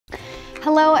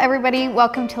Hello everybody,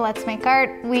 welcome to Let's Make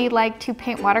Art. We like to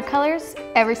paint watercolors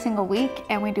every single week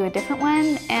and we do a different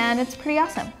one and it's pretty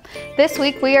awesome. This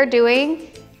week we are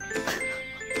doing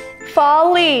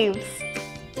fall leaves.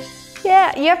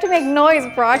 Yeah, you have to make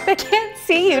noise, Brock. They can't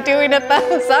see you doing a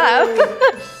thumbs up.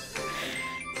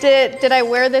 Did I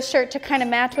wear this shirt to kind of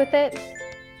match with it?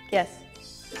 Yes.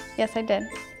 Yes, I did.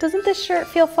 Doesn't this shirt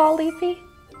feel fall leafy?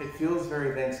 It feels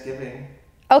very Thanksgiving.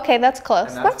 Okay, that's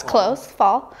close. That's close,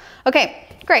 fall. Okay,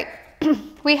 great.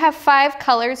 We have 5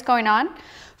 colors going on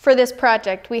for this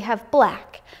project. We have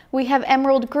black, we have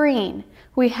emerald green,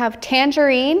 we have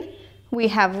tangerine, we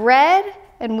have red,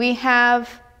 and we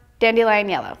have dandelion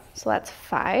yellow. So that's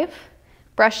 5.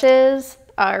 Brushes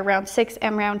are round 6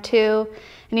 and round 2.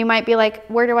 And you might be like,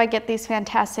 where do I get these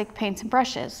fantastic paints and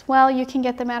brushes? Well, you can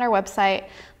get them at our website,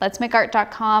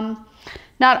 letsmakeart.com.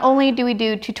 Not only do we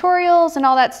do tutorials and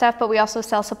all that stuff, but we also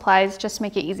sell supplies just to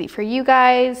make it easy for you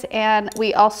guys. And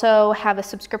we also have a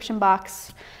subscription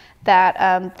box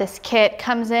that this kit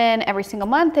comes in every single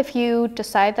month if you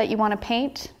decide that you want to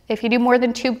paint. If you do more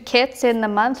than 2 kits in the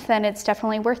month, then it's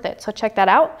definitely worth it. So check that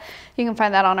out. You can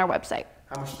find that on our website.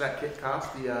 How much does that kit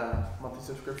cost, the monthly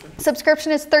subscription?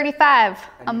 Subscription is $35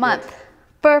 a month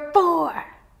for 4.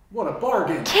 What a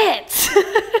bargain. Kits.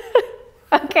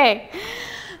 Okay.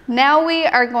 Now we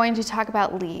are going to talk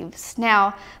about leaves.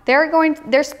 Now,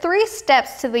 there's 3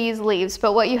 steps to these leaves,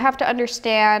 but what you have to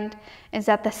understand is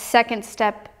that the second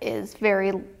step is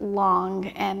very long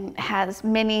and has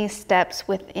many steps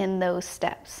within those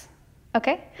steps.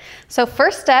 Okay? So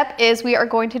first step is we are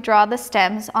going to draw the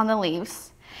stems on the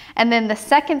leaves. And then the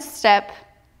second step,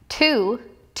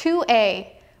 2A,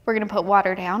 we're gonna put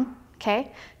water down,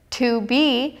 okay?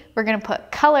 2B, we're gonna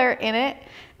put color in it.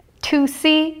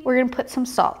 2C, we're gonna put some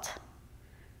salt.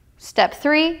 Step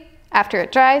 3, after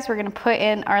it dries, we're gonna put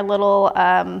in our little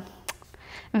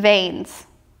veins,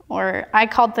 or I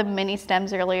called them mini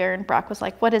stems earlier, and Brock was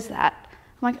like, what is that?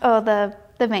 I'm like, oh,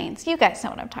 the veins. You guys know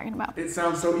what I'm talking about. It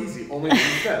sounds so easy, only 3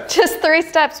 steps. Just 3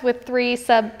 steps with 3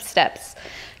 sub-steps.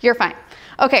 You're fine.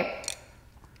 Okay,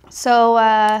 so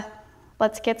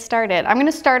let's get started. I'm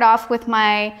gonna start off with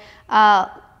my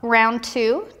round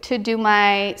 2 to do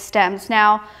my stems.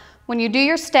 Now, when you do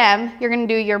your stem, you're gonna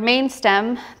do your main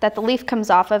stem that the leaf comes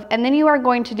off of, and then you are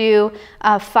going to do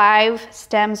 5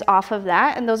 stems off of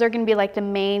that, and those are gonna be like the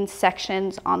main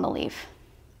sections on the leaf,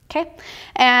 okay?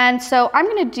 And so I'm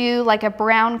gonna do like a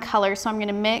brown color, so I'm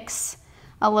gonna mix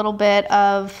a little bit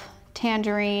of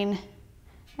tangerine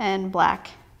and black,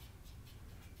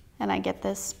 and I get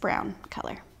this brown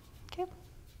color, okay?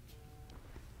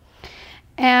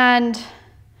 And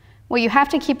what you have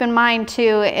to keep in mind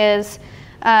too is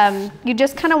you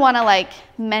just kind of want to like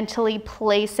mentally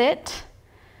place it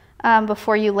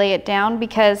before you lay it down,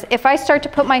 because if I start to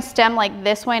put my stem like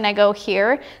this way and I go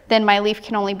here, then my leaf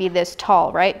can only be this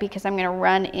tall, right? Because I'm going to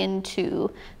run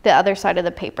into the other side of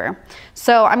the paper.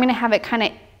 So I'm going to have it kind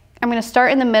of, I'm going to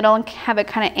start in the middle and have it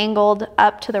kind of angled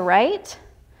up to the right. So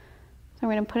I'm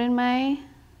going to put in my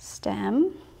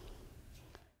stem.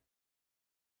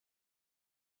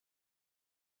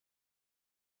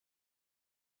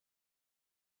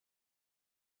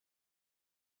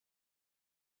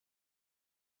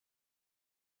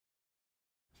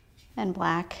 And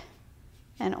black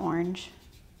and orange,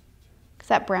 because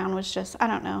that brown was just, I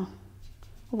don't know,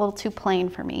 a little too plain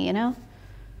for me, you know?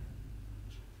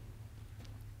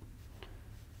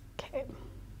 Okay,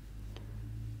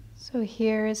 so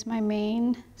here is my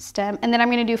main stem, and then I'm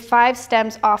going to do 5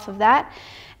 stems off of that,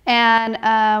 and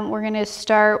I'm going to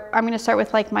start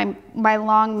with like my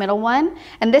long middle one,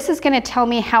 and this is going to tell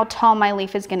me how tall my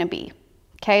leaf is going to be.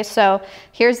 Okay, so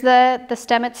here's the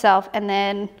stem itself, and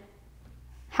then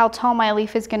how tall my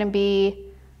leaf is going to be.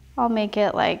 I'll make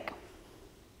it like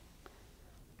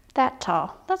that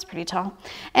tall. That's pretty tall.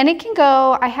 And it can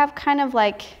go, I have kind of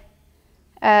like,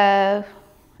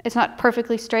 it's not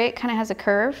perfectly straight, it kind of has a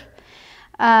curve.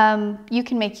 You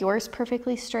can make yours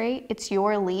perfectly straight. It's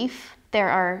your leaf. There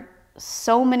are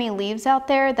so many leaves out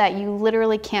there that you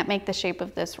literally can't make the shape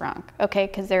of this wrong, okay?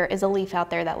 Because there is a leaf out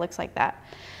there that looks like that.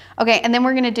 Okay, and then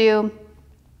we're gonna do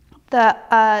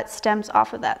the stems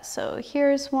off of that. So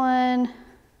here's one.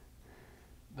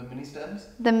 The mini stems?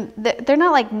 They're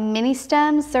not like mini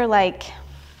stems, they're like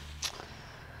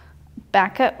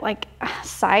backup, like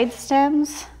side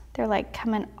stems. They're like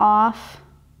coming off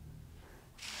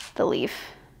the leaf.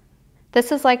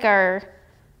 This is like our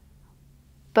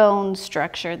bone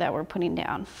structure that we're putting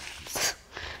down.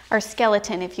 Our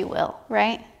skeleton, if you will,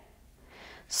 right?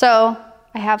 So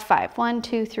I have 5. 1,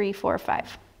 2, 3, 4,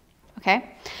 5.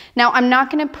 Okay, now I'm not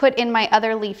going to put in my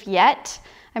other leaf yet.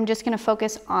 I'm just going to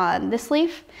focus on this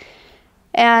leaf.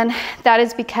 And that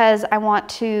is because I want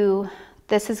to,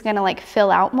 this is gonna like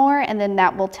fill out more, and then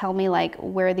that will tell me like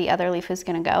where the other leaf is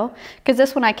gonna go. Because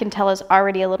this one I can tell is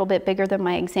already a little bit bigger than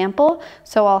my example,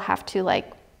 so I'll have to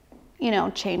like, you know,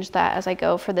 change that as I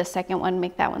go for the second one,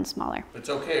 make that one smaller. It's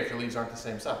okay if your leaves aren't the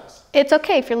same size. It's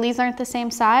okay if your leaves aren't the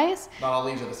same size. Not all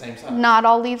leaves are the same size. Not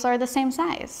all leaves are the same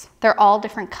size. They're all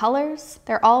different colors.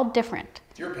 They're all different.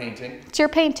 It's your painting. It's your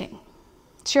painting.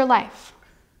 It's your life.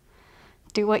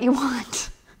 Do what you want.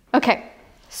 Okay,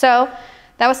 so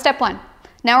that was step 1.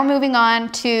 Now we're moving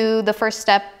on to the first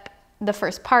step, the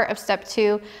first part of step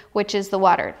 2, which is the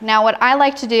water. Now what I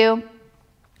like to do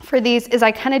for these is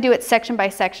I kind of do it section by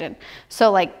section.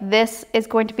 So like this is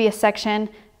going to be a section,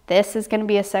 this is going to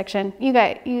be a section.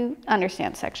 You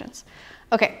understand sections.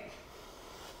 Okay.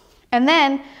 And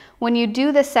then when you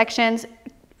do the sections,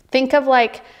 think of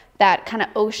like that kind of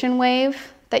ocean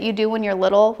wave that you do when you're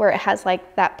little, where it has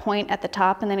like that point at the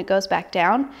top and then it goes back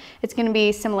down. It's going to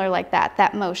be similar like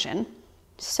that motion.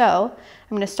 So I'm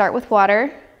going to start with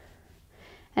water,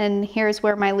 and here's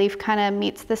where my leaf kind of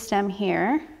meets the stem here.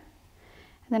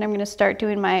 And then I'm going to start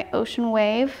doing my ocean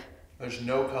wave. There's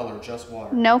no color, just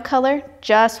water. No color,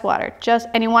 just water.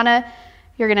 And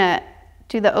you're going to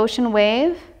do the ocean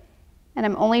wave, and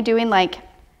I'm only doing like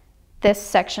this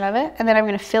section of it, and then I'm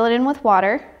going to fill it in with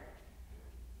water.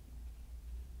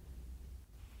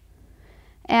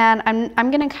 And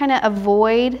I'm going to kind of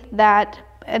avoid that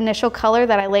initial color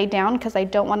that I laid down because I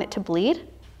don't want it to bleed.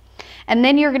 And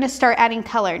then you're going to start adding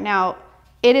color. Now,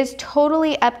 it is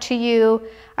totally up to you.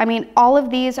 I mean, all of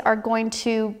these are going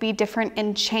to be different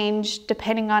and change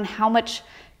depending on how much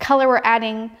color we're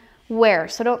adding where.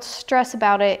 So don't stress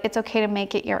about it. It's okay to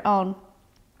make it your own.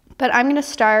 But I'm going to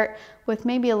start with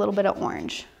maybe a little bit of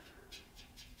orange.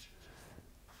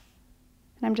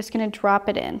 And I'm just going to drop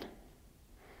it in.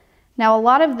 Now, a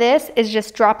lot of this is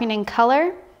just dropping in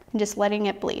color and just letting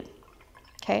it bleed,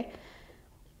 okay?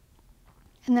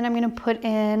 And then I'm going to put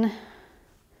in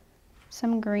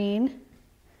some green.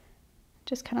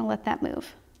 Just kind of let that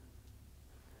move.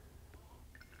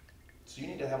 So you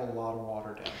need to have a lot of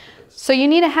water down for this. So you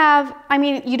need to have, I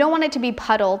mean, you don't want it to be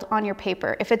puddled on your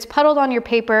paper. If it's puddled on your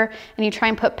paper and you try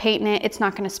and put paint in it, it's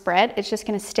not going to spread. It's just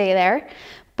going to stay there.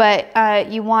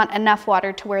 But you want enough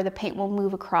water to where the paint will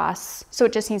move across. So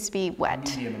it just needs to be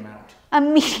wet. A medium amount. A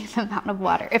medium amount of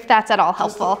water, if that's at all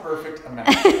helpful. Just the perfect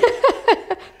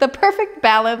amount. The perfect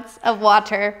balance of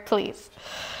water, please.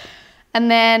 And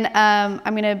then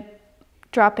I'm going to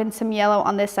drop in some yellow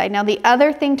on this side. Now the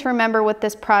other thing to remember with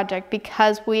this project,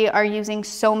 because we are using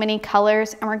so many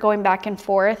colors and we're going back and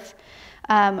forth,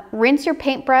 rinse your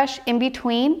paintbrush in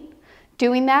between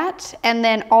doing that. And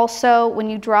then also when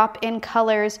you drop in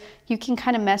colors, you can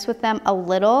kind of mess with them a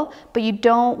little, but you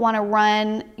don't want to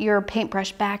run your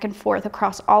paintbrush back and forth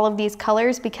across all of these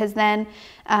colors, because then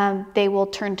they will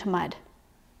turn to mud,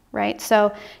 right?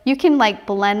 So you can like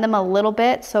blend them a little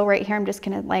bit. So right here, I'm just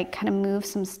going to like kind of move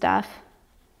some stuff.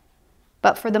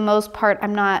 But for the most part,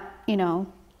 I'm not, you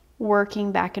know,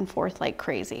 working back and forth like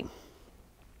crazy.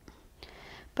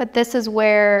 But this is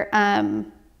where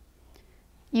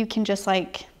you can just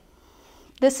like,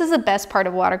 this is the best part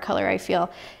of watercolor, I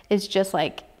feel, is just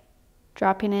like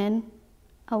dropping in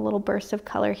a little burst of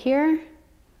color here,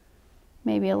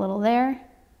 maybe a little there,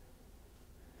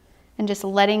 and just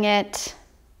letting it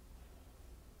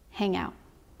hang out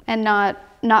and not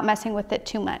messing with it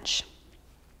too much.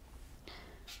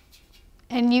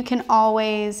 And you can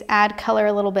always add color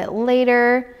a little bit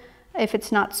later. If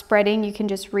it's not spreading, you can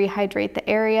just rehydrate the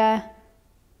area.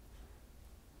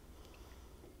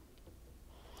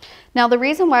 Now the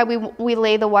reason why we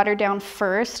lay the water down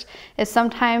first is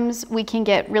sometimes we can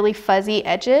get really fuzzy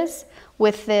edges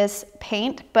with this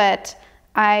paint, but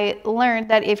I learned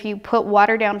that if you put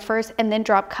water down first and then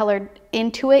drop color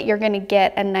into it, you're going to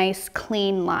get a nice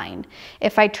clean line.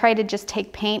 If I try to just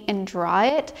take paint and draw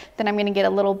it, then I'm going to get a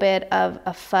little bit of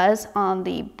a fuzz on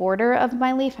the border of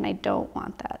my leaf, and I don't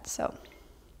want that. So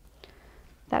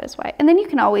that is why. And then you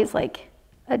can always like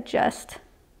adjust,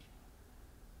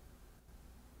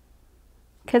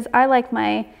 because I like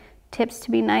my tips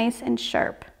to be nice and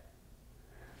sharp.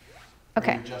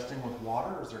 Okay. Are you adjusting with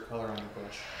water, or is there color on your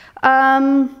brush?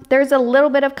 There's a little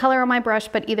bit of color on my brush,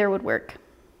 but either would work.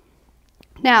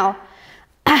 Now,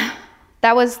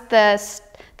 that was the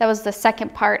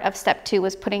second part of step 2,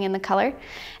 was putting in the color.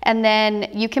 And then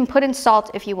you can put in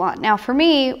salt if you want. Now for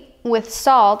me, with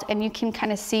salt, and you can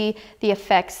kind of see the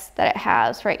effects that it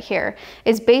has right here,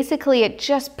 is basically it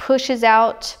just pushes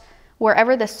out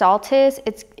wherever the salt is,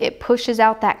 it pushes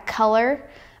out that color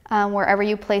wherever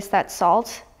you place that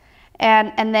salt.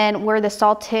 and then where the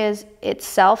salt is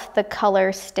itself, the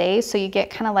color stays. So you get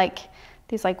kind of like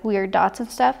these like weird dots and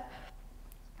stuff,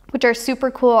 which are super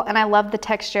cool, and I love the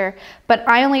texture. But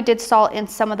I only did salt in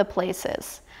some of the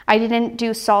places. I didn't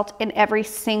do salt in every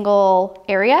single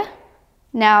area.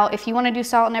 Now, if you want to do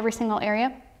salt in every single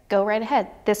area, go right ahead.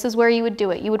 This is where you would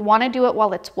do it. You would want to do it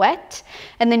while it's wet,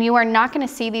 and then you are not going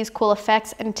to see these cool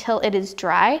effects until it is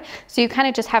dry. So you kind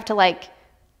of just have to like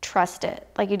trust it.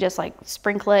 Like you just like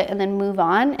sprinkle it and then move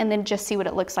on, and then just see what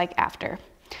it looks like after.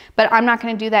 But I'm not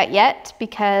going to do that yet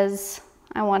because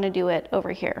I want to do it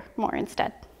over here more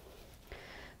instead.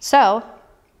 So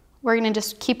we're going to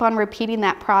just keep on repeating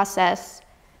that process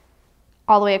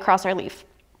all the way across our leaf.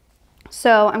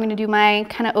 So I'm going to do my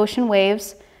kind of ocean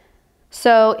waves.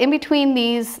 So in between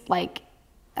these, like,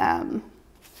 here,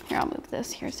 I'll move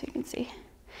this here so you can see.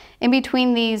 In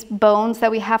between these bones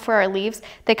that we have for our leaves,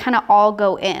 they kind of all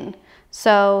go in.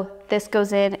 So this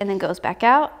goes in and then goes back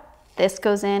out. This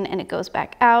goes in and it goes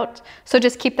back out. So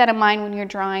just keep that in mind when you're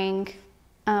drawing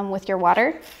with your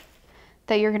water,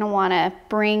 that you're going to want to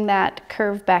bring that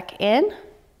curve back in.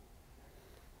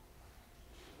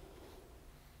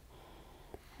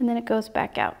 And then it goes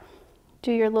back out.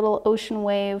 Do your little ocean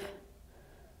wave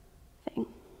thing.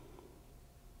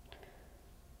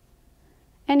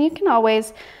 And you can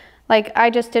always, like I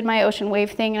just did my ocean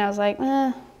wave thing and I was like,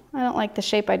 I don't like the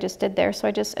shape I just did there, so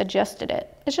I just adjusted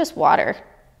it. It's just water.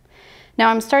 Now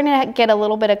I'm starting to get a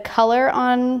little bit of color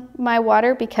on my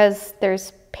water because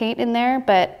there's paint in there,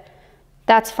 but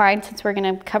that's fine since we're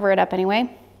gonna cover it up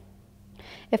anyway.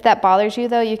 If that bothers you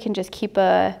though, you can just keep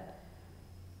a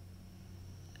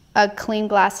clean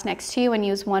glass next to you and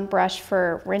use one brush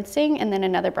for rinsing and then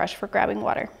another brush for grabbing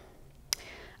water.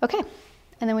 Okay,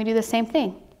 and then we do the same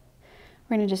thing.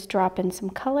 We're gonna just drop in some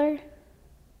color,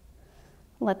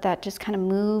 let that just kind of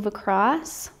move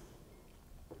across.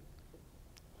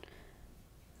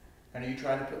 And are you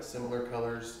trying to put similar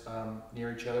colors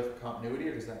near each other for continuity,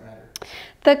 or does that matter?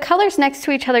 The colors next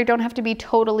to each other don't have to be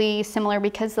totally similar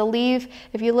because the leaf,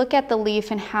 if you look at the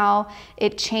leaf and how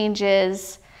it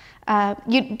changes,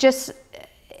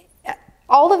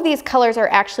 all of these colors are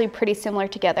actually pretty similar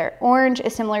together. Orange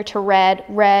is similar to red,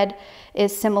 red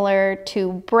is similar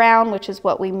to brown, which is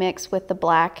what we mix with the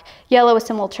black. Yellow is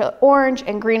similar to orange,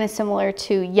 and green is similar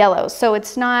to yellow. So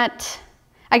it's not,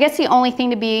 I guess the only thing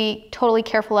to be totally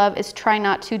careful of is try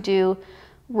not to do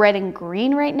red and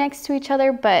green right next to each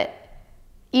other, but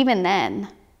even then,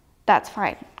 that's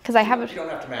fine. Because I have You don't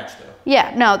have to match though.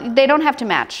 Yeah, no, they don't have to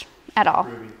match at all.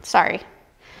 Groovy. Sorry.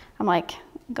 I'm like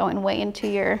going way into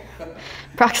your,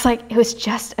 Brock's like, it was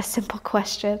just a simple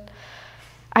question.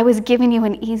 I was giving you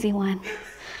an easy one.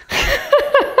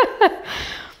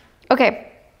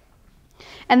 Okay.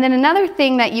 And then another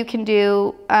thing that you can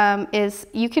do is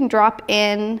you can drop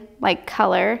in like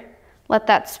color, let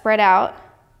that spread out,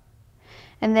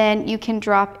 and then you can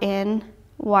drop in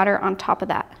water on top of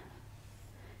that.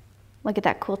 Look at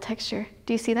that cool texture.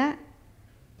 Do you see that?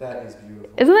 That is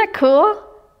beautiful. Isn't that cool?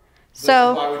 This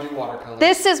is why we do watercolor.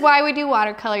 This is why we do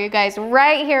watercolor, you guys,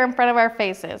 right here in front of our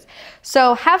faces.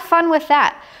 So have fun with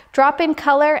that. Drop in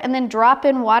color and then drop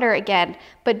in water again,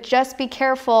 but just be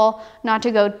careful not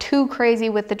to go too crazy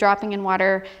with the dropping in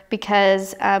water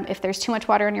because if there's too much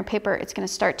water on your paper, it's gonna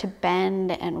start to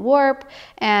bend and warp,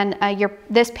 and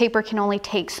this paper can only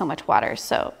take so much water.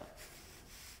 So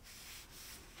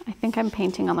I think I'm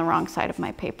painting on the wrong side of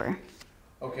my paper.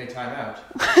 Okay, time out.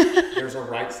 There's a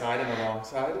right side and a wrong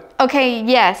side? Okay,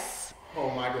 yes. Oh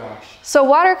my gosh. So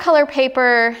watercolor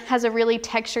paper has a really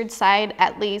textured side,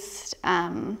 at least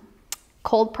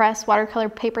cold press watercolor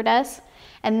paper does.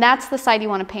 And that's the side you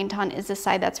want to paint on, is the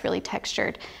side that's really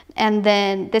textured. And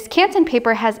then this Canson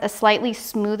paper has a slightly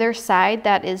smoother side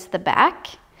that is the back.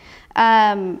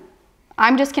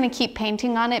 I'm just going to keep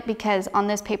painting on it because on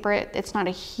this paper it's not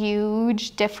a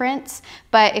huge difference,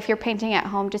 but if you're painting at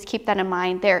home, just keep that in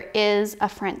mind. There is a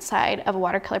front side of a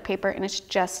watercolor paper and it's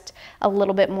just a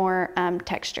little bit more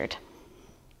textured.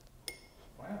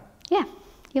 Wow. Yeah,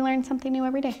 you learn something new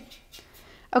every day.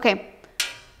 Okay.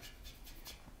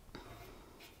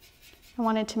 I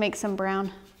wanted to make some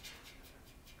brown.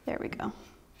 There we go.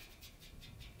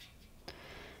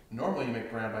 Normally you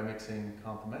make brown by mixing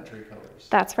complementary colors.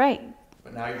 That's right.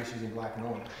 But now you're just using black and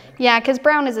orange, right? Yeah, because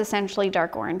brown is essentially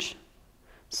dark orange.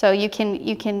 So you can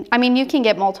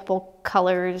get multiple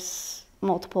colors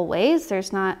multiple ways.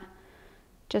 There's not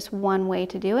just one way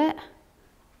to do it.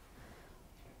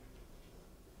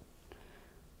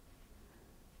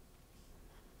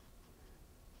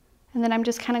 And then I'm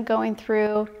just kind of going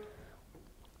through,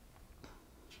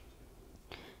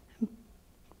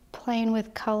 playing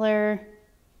with color,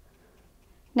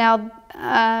 Now,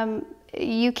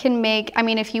 you can make, I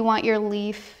mean, if you want your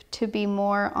leaf to be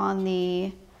more on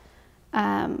the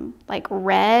like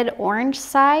red, orange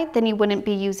side, then you wouldn't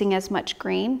be using as much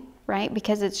green, right?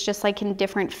 Because it's just like in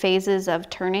different phases of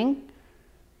turning.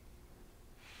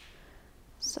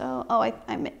 So, oh,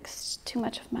 I mixed too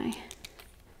much of my...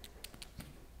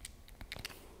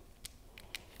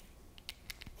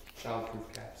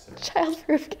 Childproof caps.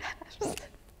 Childproof caps.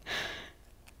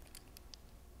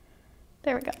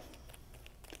 There we go.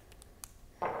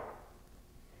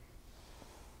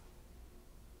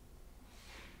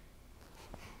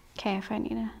 Okay, if I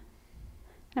need a...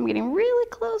 I'm getting really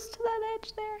close to that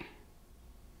edge there.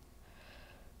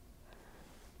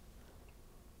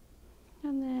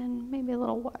 And then maybe a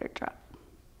little water drop.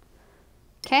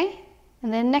 Okay,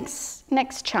 and then next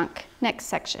chunk, next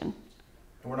section.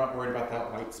 And we're not worried about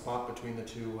that white spot between the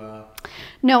two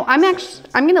No, I'm sections?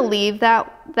 I'm gonna leave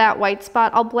that white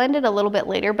spot. I'll blend it a little bit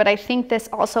later, but I think this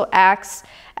also acts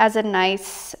as a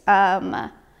nice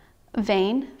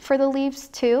vein for the leaves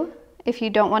too. If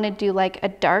you don't want to do like a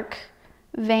dark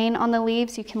vein on the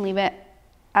leaves, you can leave it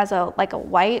as like a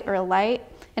white or a light,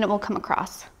 and it will come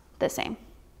across the same.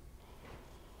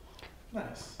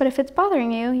 Nice. But if it's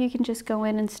bothering you, you can just go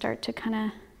in and start to kind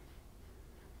of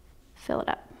fill it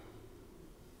up.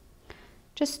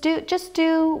 Just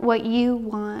do what you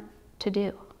want to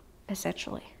do,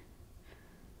 essentially.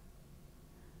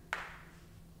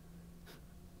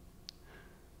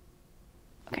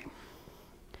 Okay.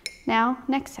 Now,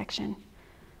 next section.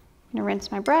 I'm gonna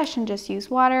rinse my brush and just use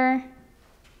water.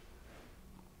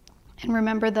 And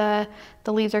remember the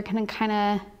leaves are gonna kind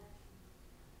of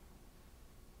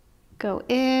go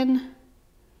in.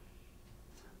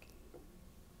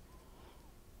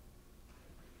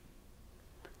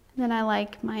 Then I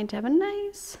like mine to have a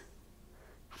nice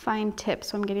fine tip,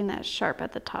 so I'm getting that sharp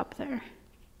at the top there.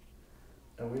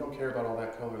 And we don't care about all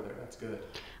that color there, that's good.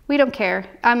 We don't care.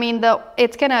 I mean,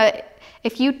 it's gonna,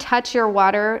 if you touch your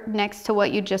water next to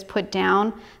what you just put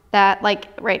down, that, like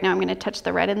right now I'm gonna touch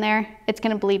the red in there, it's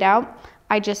gonna bleed out.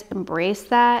 I just embrace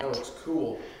that. Oh, it's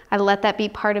cool. I let that be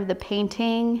part of the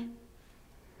painting.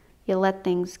 You let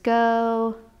things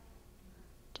go.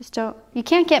 Just don't, you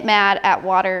can't get mad at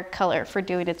watercolor for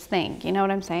doing its thing. You know what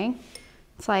I'm saying?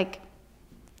 It's like,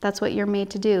 that's what you're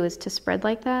made to do, is to spread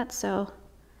like that. So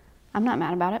I'm not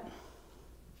mad about it.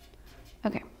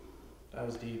 Okay. That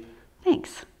was deep.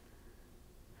 Thanks.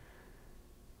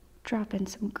 Drop in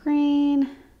some green.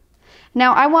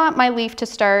 Now I want my leaf to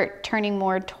start turning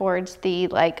more towards the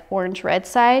like orange red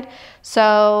side.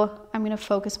 So I'm gonna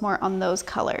focus more on those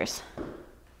colors.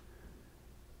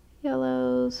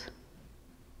 Yellows.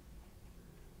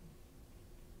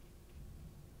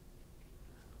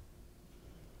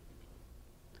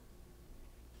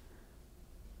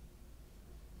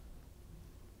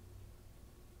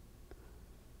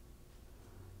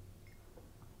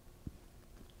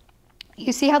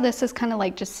 You see how this is kind of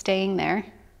like just staying there,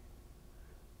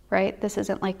 right? This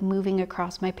isn't like moving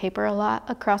across my paper a lot,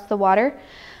 across the water.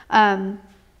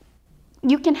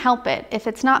 You can help it. If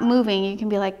it's not moving, you can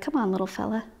be like, come on, little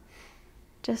fella.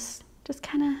 Just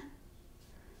kind of,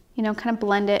 you know, kind of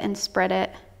blend it and spread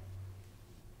it.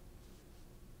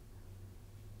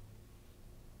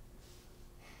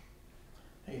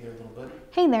 Hey there, little buddy.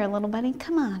 Hey there, little buddy,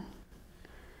 come on.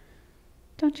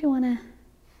 Don't you want to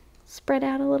spread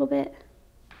out a little bit?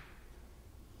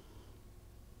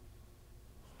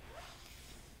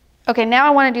 Okay, now I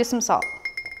want to do some salt.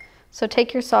 So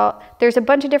take your salt. There's a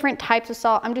bunch of different types of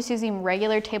salt. I'm just using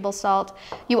regular table salt.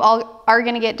 You all are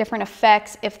going to get different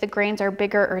effects if the grains are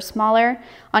bigger or smaller.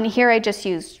 On here, I just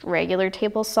used regular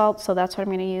table salt, so that's what I'm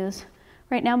going to use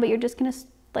right now. But you're just going to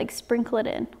like sprinkle it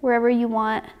in wherever you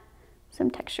want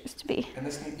some textures to be. And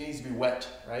this needs to be wet,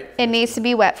 right? It needs to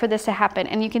be wet for this to happen.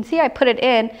 And you can see I put it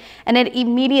in, and it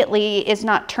immediately is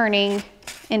not turning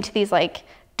into these like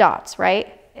dots,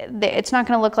 right? It's not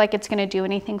going to look like it's going to do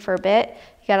anything for a bit.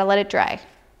 You got to let it dry.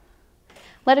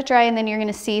 Let it dry, and then you're going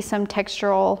to see some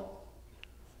textural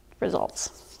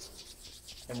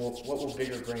results. And what will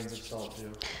bigger grains of salt do?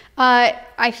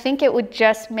 I think it would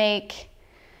just make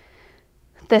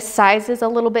the sizes a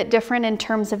little bit different in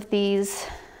terms of these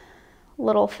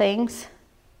little things.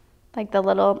 Like the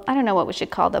little, I don't know what we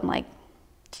should call them, like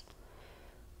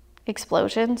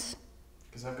explosions.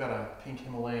 Because I've got a pink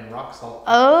Himalayan rock salt.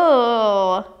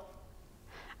 Oh,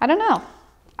 I don't know.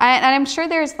 And I'm sure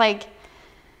there's like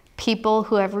people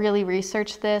who have really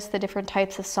researched this, the different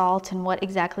types of salt and what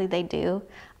exactly they do.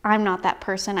 I'm not that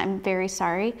person, I'm very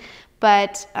sorry.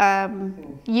 But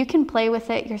you can play with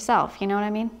it yourself, you know what I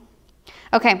mean?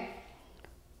 Okay,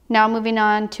 now moving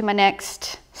on to my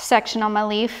next section on my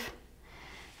leaf.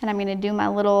 And I'm gonna do my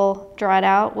little draw it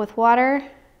out with water,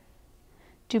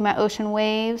 do my ocean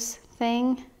waves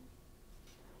thing,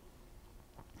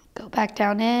 go back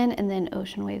down in, and then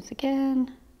ocean waves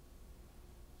again,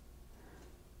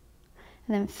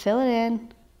 and then fill it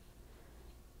in.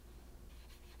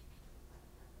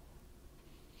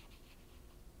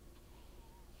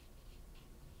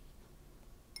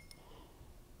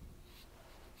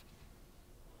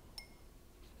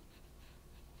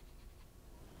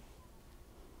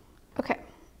 Okay.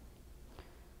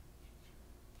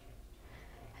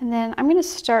 And then I'm gonna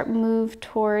start move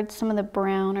towards some of the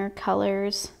browner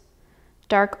colors,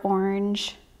 dark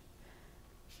orange,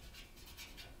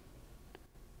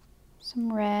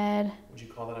 some red. Would you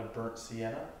call that a burnt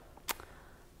sienna?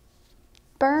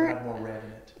 Burnt? Does it have more red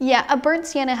in it? Yeah, a burnt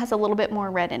sienna has a little bit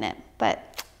more red in it,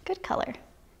 but good color.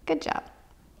 Good job.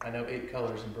 I know 8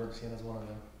 colors and burnt sienna is one of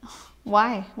them.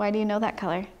 Why? Why do you know that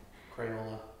color?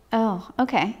 Crayola. Oh,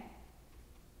 okay.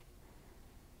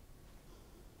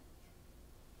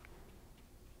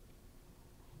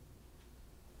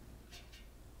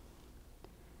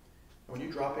 When you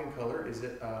drop in color, is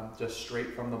it just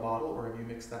straight from the bottle, or have you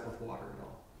mixed that with water at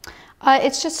all?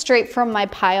 It's just straight from my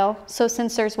pile. So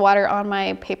since there's water on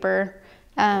my paper,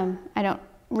 I don't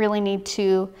really need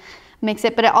to mix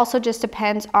it, but it also just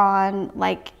depends on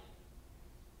like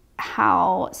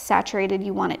how saturated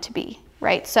you want it to be,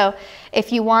 right? So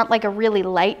if you want like a really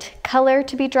light color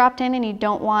to be dropped in and you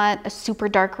don't want a super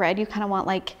dark red, you kind of want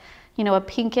like, you know, a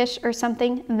pinkish or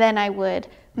something, then I would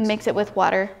mix it with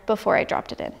water before I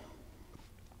dropped it in.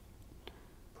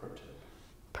 Pro tip.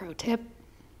 Pro tip.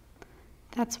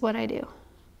 That's what I do.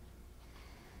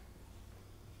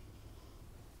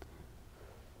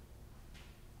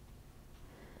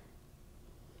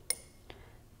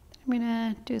 I'm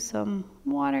gonna do some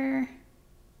water,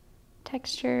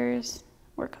 textures,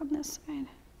 work on this side.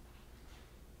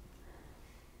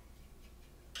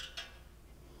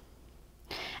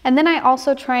 And then I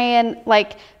also try and,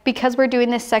 like, because we're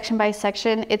doing this section by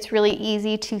section, it's really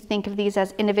easy to think of these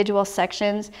as individual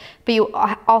sections, but you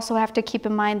also have to keep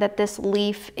in mind that this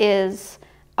leaf is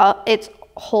its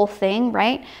whole thing,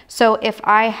 right? So if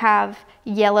I have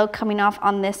yellow coming off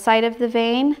on this side of the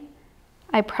vein,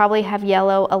 I probably have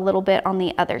yellow a little bit on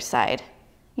the other side.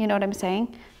 You know what I'm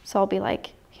saying? So I'll be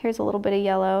like, here's a little bit of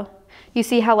yellow. You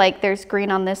see how like there's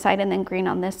green on this side and then green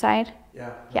on this side?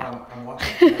 Yeah. Yeah. I'm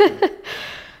watching.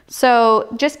 So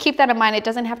just keep that in mind. It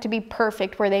doesn't have to be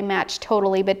perfect where they match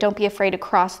totally, but don't be afraid to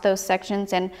cross those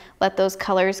sections and let those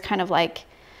colors kind of like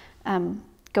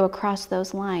go across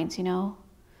those lines, you know?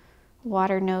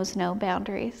 Water knows no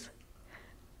boundaries.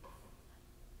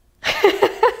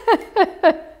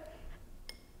 I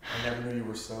never knew you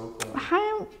were so clever.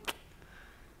 I'm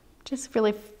just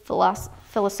really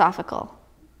philosophical.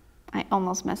 I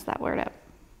almost messed that word up.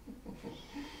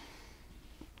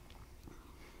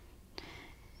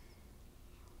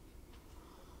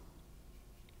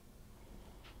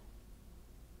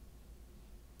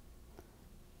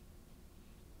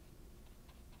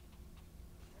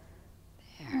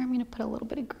 There, I'm going to put a little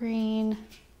bit of green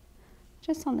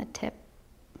just on the tip.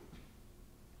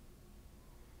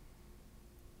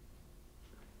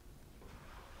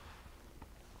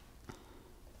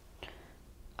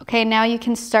 Okay, now you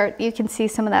can see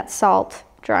some of that salt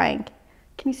drying.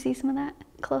 Can you see some of that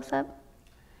close up?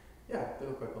 Yeah, they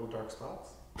look like little dark spots.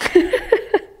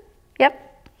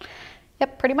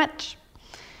 Yep, pretty much.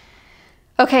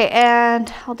 Okay,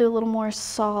 and I'll do a little more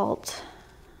salt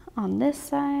on this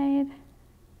side.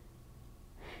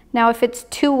 Now if it's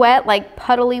too wet, like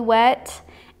puddly wet,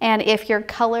 and if your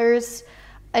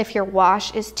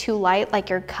wash is too light, like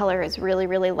your color is really,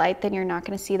 really light, then you're not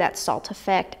going to see that salt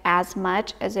effect as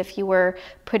much as if you were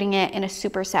putting it in a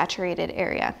super saturated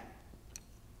area.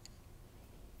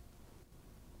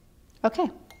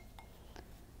 Okay,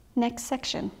 next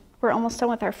section. We're almost done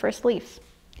with our first leaf.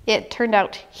 It turned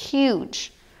out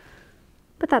huge,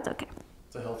 but that's okay.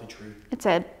 It's a healthy tree. It's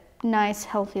a nice,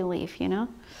 healthy leaf, you know?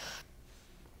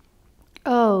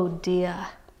 Oh dear.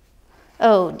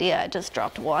 Oh dear, I just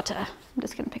dropped water. I'm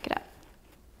just gonna pick it up.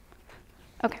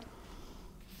 Okay.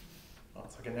 Oh,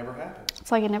 it's like it never happened.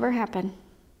 It's like it never happened.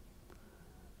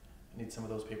 I need some of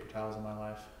those paper towels in my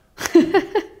life.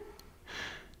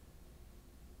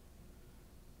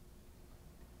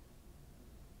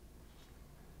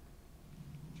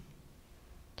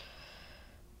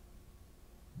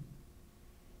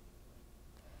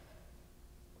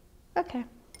 Okay.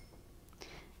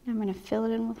 Now I'm gonna fill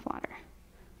it in with water.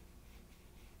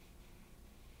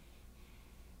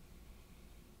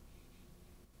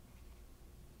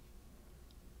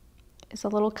 Is a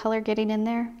little color getting in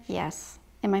there? Yes.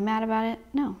 Am I mad about it?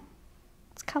 No.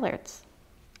 It's color.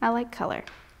 I like color.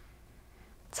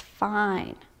 It's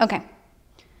fine. Okay.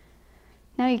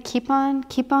 Now you keep on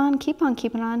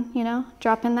keeping on, you know,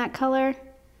 drop in that color.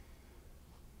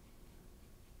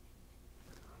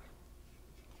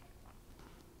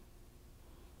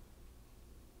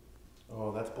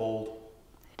 Oh, that's bold.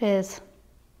 It is.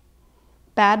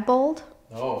 Bad bold?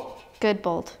 No. Good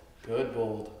bold. Good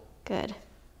bold. Good.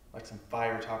 Like some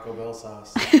fire Taco Bell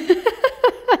sauce.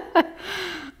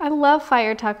 I love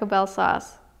fire Taco Bell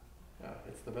sauce. Yeah,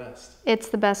 it's the best. It's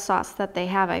the best sauce that they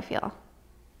have, I feel.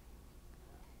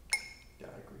 Yeah,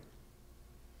 I agree.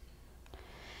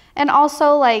 And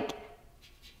also, like,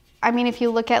 I mean, if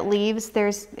you look at leaves,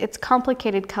 it's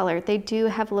complicated color. They do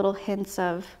have little hints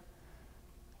of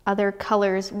other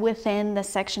colors within the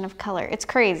section of color. It's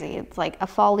crazy. It's like a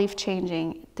fall leaf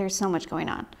changing. There's so much going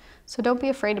on. So don't be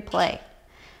afraid to play.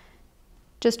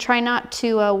 Just try not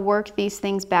to work these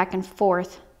things back and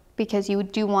forth, because you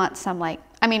do want some, like,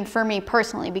 I mean, for me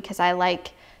personally, because I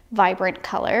like vibrant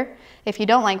color. If you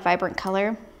don't like vibrant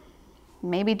color,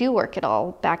 maybe do work it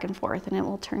all back and forth and it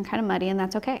will turn kind of muddy, and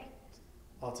that's okay.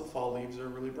 Lots of fall leaves are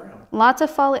really brown. Lots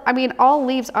of fall, I mean, all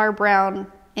leaves are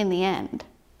brown in the end,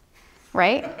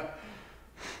 right?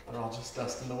 They're all just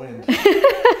dust in the wind.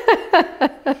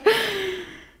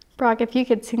 Brock, if you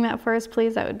could sing that for us,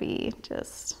 please, that would be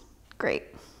just great.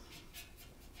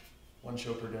 One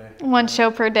show per day. One show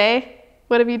per day?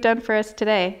 What have you done for us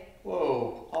today?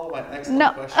 Whoa, all of my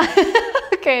excellent questions.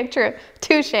 Okay, true.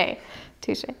 Touche.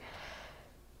 Touche.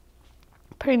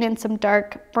 Putting in some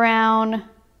dark brown. I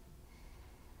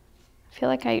feel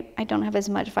like I don't have as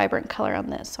much vibrant color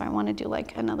on this, so I want to do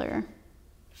like another.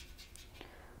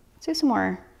 Let's do some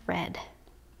more red.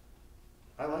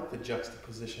 I like the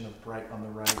juxtaposition of bright on the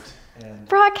right and...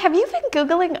 Brock, have you been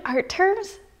Googling art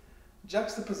terms?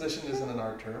 Juxtaposition isn't an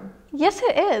art term. Yes,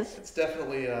 it is. It's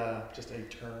definitely just a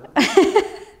term.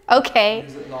 Okay.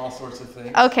 Use it in all sorts of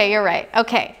things. Okay, you're right.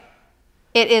 Okay.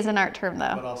 It is an art term,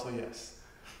 though. But also, yes.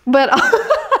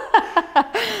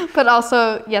 But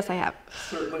also, yes, I have.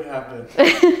 Certainly have been.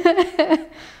 Is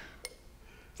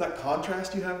that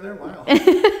contrast you have there? Wow.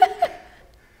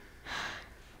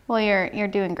 Well, you're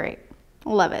doing great.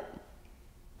 Love it.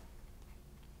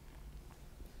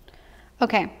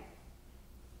 Okay.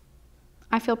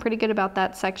 I feel pretty good about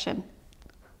that section.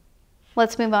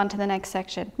 Let's move on to the next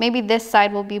section. Maybe this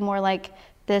side will be more like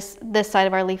this side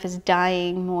of our leaf is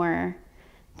dying more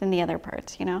than the other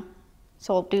parts, you know?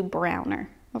 So we'll do browner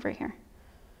over here.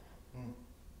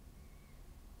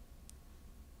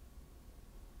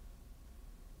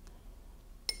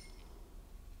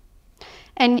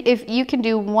 And if you can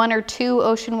do 1 or 2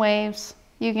 ocean waves,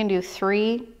 you can do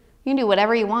 3, you can do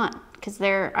whatever you want, because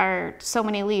there are so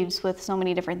many leaves with so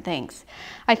many different things.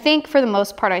 I think for the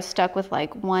most part I stuck with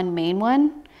like 1 main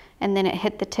one, and then it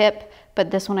hit the tip,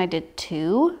 but this one I did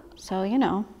 2, so you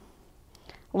know,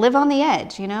 live on the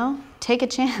edge, you know, take a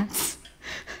chance.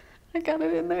 I got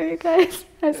it in there, you guys.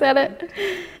 I said it.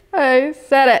 I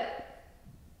said it.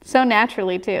 So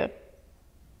naturally too.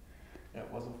 It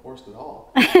wasn't forced at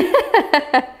all.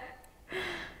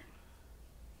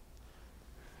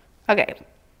 Okay.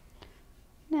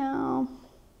 Now,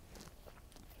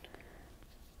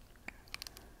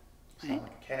 Sound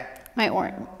like a cat. my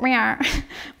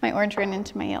orange ran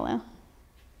into my yellow.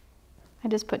 I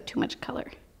just put too much color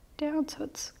down, so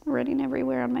it's running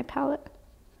everywhere on my palette.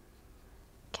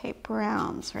 Okay,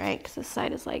 browns, right? Because this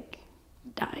side is like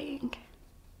dying.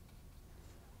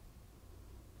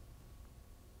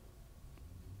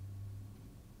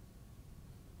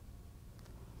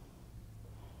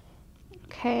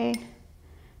 Okay,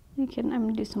 I'm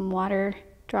gonna do some water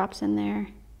drops in there.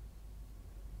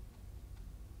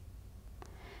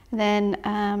 And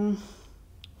then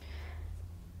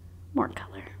more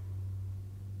color.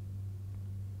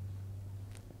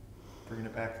 Bringing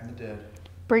it back from the dead.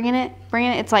 Bringing it.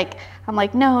 It's like, I'm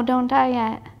like, no, don't die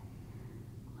yet.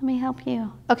 Let me help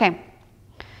you. Okay.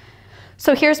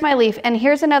 So here's my leaf. And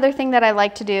here's another thing that I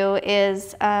like to do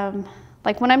is,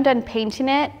 like when I'm done painting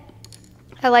it,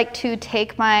 I like to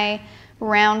take my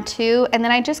round 2 and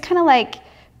then I just kind of like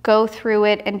go through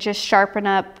it and just sharpen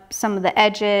up some of the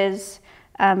edges,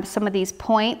 some of these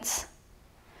points.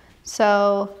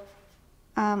 So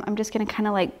I'm just gonna kind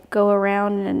of like go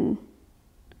around and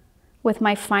with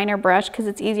my finer brush, because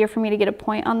it's easier for me to get a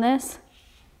point on this,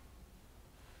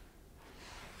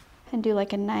 and do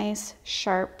like a nice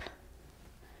sharp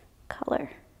color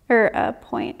or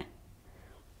point.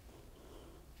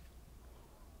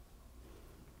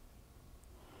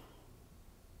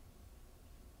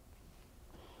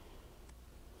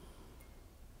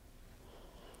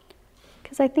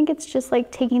 because I think it's just like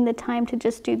taking the time to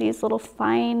just do these little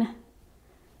fine,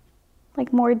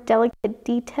 like more delicate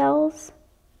details,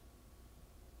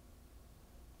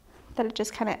 that it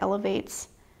just kind of elevates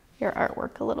your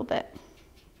artwork a little bit.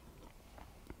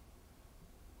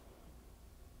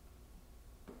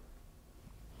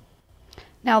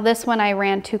 Now this one I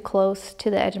ran too close to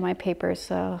the edge of my paper,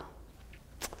 so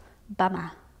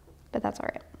bummer, but that's all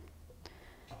right.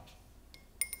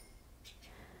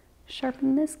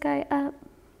 Sharpen this guy up.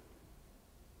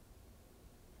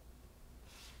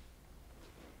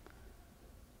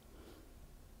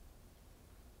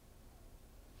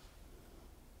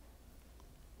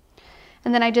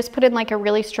 And then I just put in like a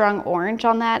really strong orange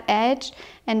on that edge,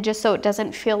 and just so it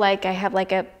doesn't feel like I have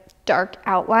like a dark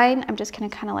outline, I'm just gonna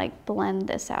kind of like blend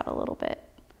this out a little bit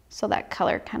so that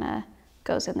color kind of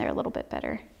goes in there a little bit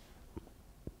better.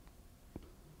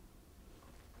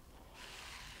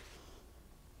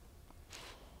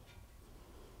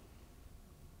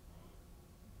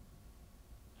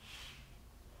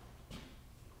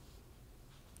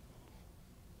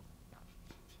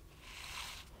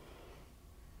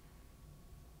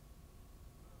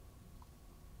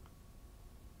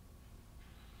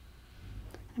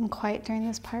 I'm quiet during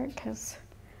this part because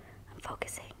I'm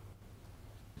focusing.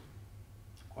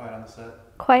 Quiet on the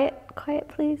set. Quiet, quiet,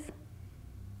 please.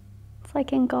 It's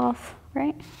like in golf,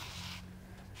 right?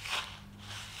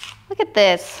 Look at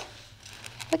this.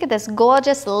 Look at this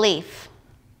gorgeous leaf.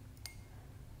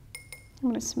 I'm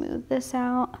gonna smooth this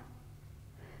out.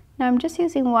 Now I'm just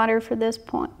using water for this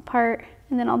part,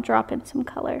 and then I'll drop in some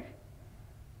color.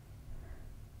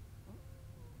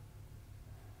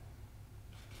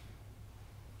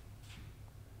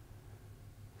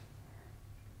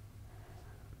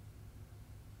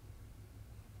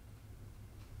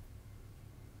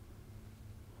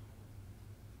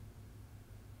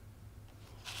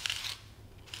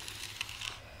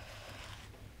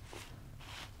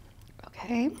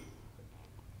 Okay. I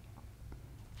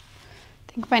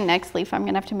think my next leaf I'm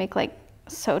gonna have to make like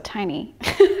so tiny. A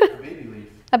baby leaf.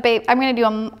 A babe. I'm gonna do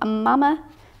a mama,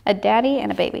 a daddy,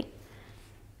 and a baby.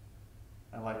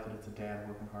 I like that it's a dad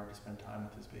working hard to spend time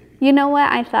with his baby. You know what?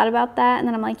 I thought about that, and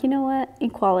then I'm like, you know what?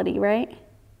 Equality, right?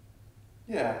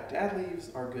 Yeah, dad leaves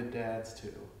are good dads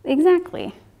too.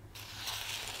 Exactly.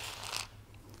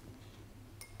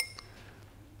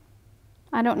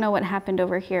 I don't know what happened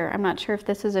over here. I'm not sure if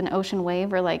this is an ocean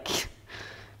wave or like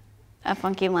a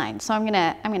funky line. So I'm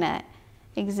gonna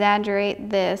exaggerate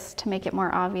this to make it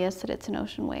more obvious that it's an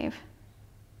ocean wave.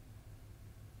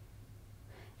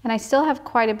 And I still have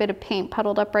quite a bit of paint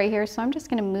puddled up right here, so I'm just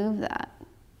gonna move that.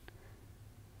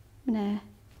 I'm gonna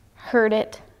hurt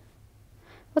it.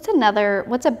 What's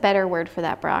a better word for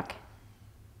that, Brock?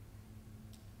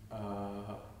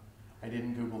 I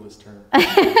didn't Google this term.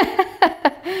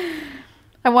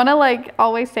 I want to like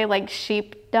always say like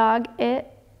sheepdog it,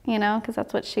 you know, because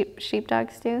that's what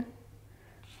sheepdogs do.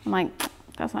 I'm like,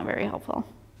 that's not very helpful.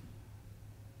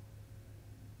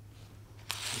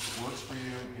 If it works for you,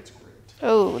 it's great.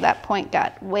 Oh, that point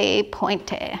got way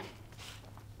pointy.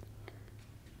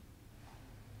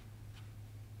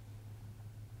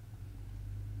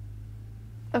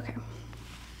 Okay.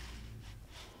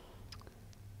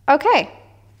 Okay.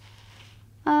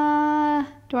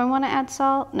 Do I want to add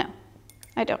salt? No,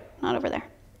 I don't. Not over there.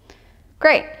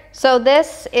 Great. So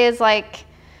this is like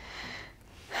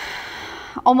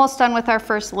almost done with our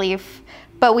first leaf,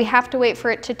 but we have to wait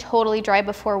for it to totally dry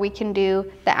before we can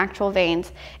do the actual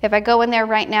veins. If I go in there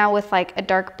right now with like a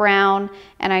dark brown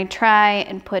and I try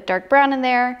and put dark brown in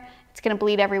there, it's gonna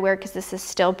bleed everywhere because this is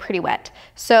still pretty wet.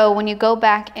 So when you go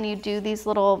back and you do these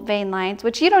little vein lines,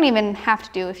 which you don't even have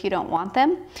to do if you don't want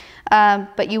them,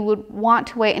 but you would want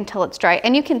to wait until it's dry.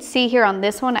 And you can see here on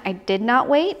this one, I did not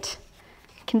wait.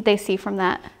 Can they see from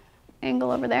that angle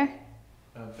over there?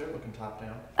 They're looking top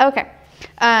down. Okay.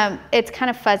 It's kind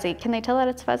of fuzzy. Can they tell that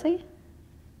it's fuzzy?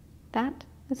 That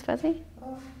is fuzzy?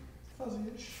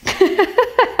 Fuzzy-ish.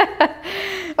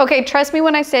 Okay, trust me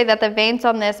when I say that the veins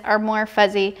on this are more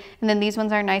fuzzy, and then these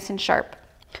ones are nice and sharp.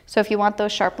 So if you want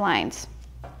those sharp lines,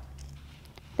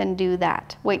 then do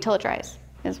that. Wait till it dries,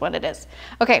 is what it is.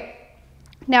 Okay,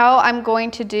 now I'm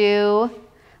going to do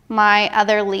my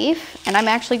other leaf, and I'm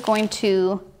actually going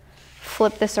to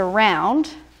flip this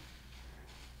around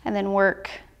and then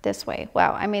work this way.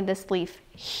 Wow, I made this leaf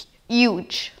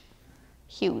huge,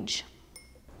 huge.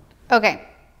 Okay,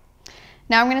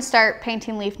 now I'm gonna start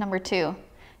painting leaf number 2.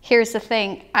 Here's the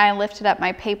thing, I lifted up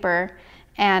my paper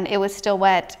and it was still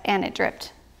wet and it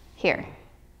dripped here.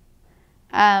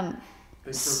 I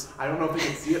don't know if they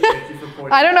can see it. Thank you for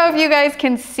pointing. I don't know if you guys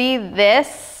can see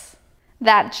this.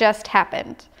 That just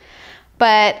happened.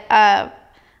 But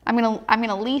I'm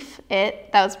gonna leaf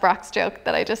it. That was Brock's joke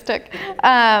that I just took.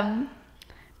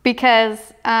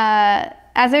 Because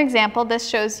as an example, this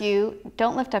shows you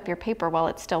don't lift up your paper while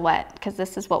it's still wet, because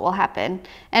this is what will happen.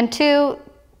 And 2,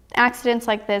 accidents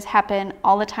like this happen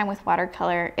all the time with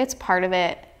watercolor. It's part of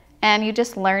it. And you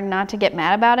just learn not to get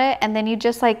mad about it, and then you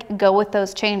just like go with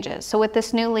those changes. So with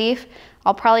this new leaf,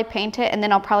 I'll probably paint it, and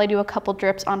then I'll probably do a couple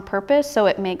drips on purpose so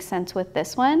it makes sense with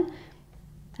this one.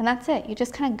 And that's it. You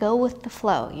just kind of go with the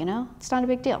flow, you know? It's not a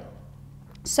big deal.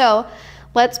 So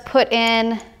let's put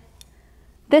in,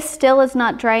 this still is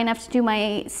not dry enough to do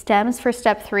my stems for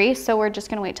step 3, so we're just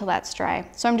gonna wait till that's dry.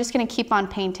 So I'm just gonna keep on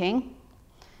painting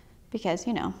because,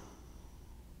 you know,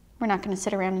 we're not gonna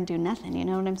sit around and do nothing, you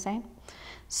know what I'm saying?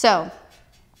 So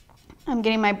I'm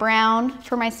getting my brown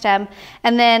for my stem,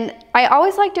 and then I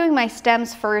always like doing my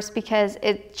stems first because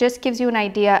it just gives you an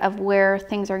idea of where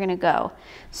things are gonna go.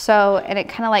 So, and it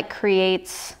kind of like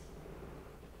creates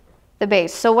the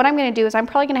base. So what I'm gonna do is I'm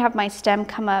probably gonna have my stem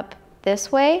come up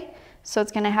this way. So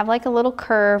it's gonna have like a little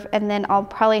curve, and then I'll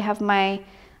probably have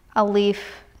a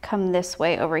leaf come this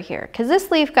way over here. Cause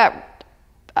this leaf got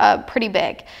pretty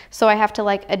big. So I have to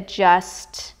like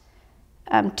adjust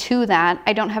to that.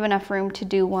 I don't have enough room to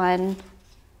do one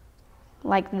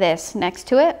like this next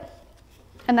to it,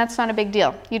 and that's not a big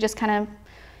deal. You just kind of,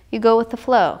 you go with the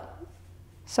flow.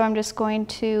 So I'm just going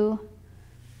to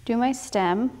do my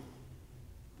stem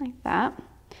like that.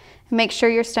 And make sure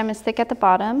your stem is thick at the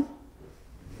bottom.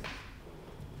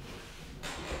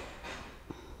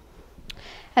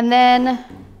 And then I'm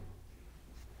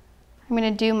going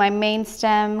to do my main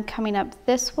stem coming up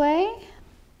this way.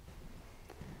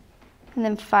 And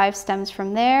then 5 stems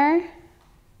from there.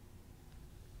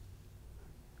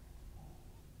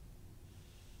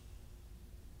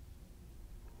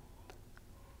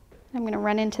 I'm going to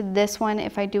run into this one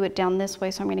if I do it down this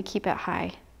way, so I'm going to keep it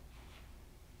high.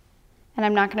 And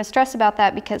I'm not going to stress about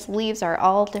that because leaves are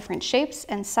all different shapes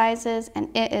and sizes, and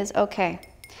it is okay.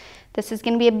 This is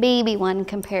going to be a baby one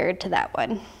compared to that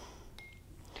one.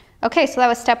 Okay, so that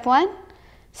was step 1.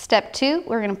 Step 2,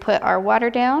 we're going to put our water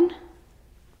down.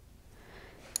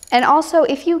 And also,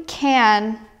 if you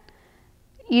can,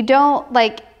 you don't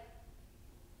like,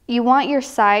 you want your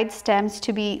side stems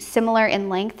to be similar in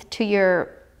length to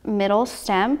your middle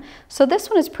stem. So this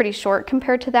one is pretty short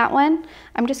compared to that one.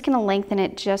 I'm just gonna lengthen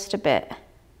it just a bit,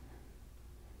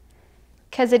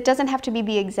 because it doesn't have to be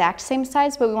the exact same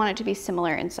size, but we want it to be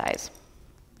similar in size.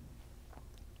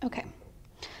 Okay,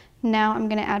 now I'm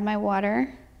gonna add my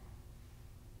water.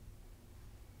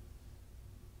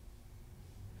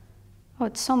 Oh,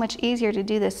 it's so much easier to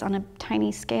do this on a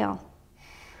tiny scale.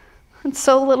 It's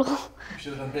so little,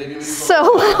 so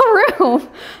little room.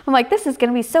 I'm like, this is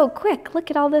gonna be so quick.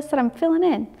 Look at all this that I'm filling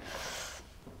in.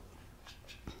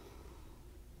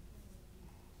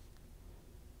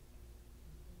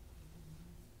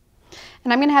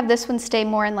 And I'm gonna have this one stay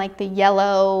more in like the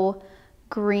yellow,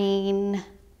 green,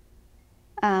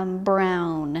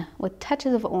 brown with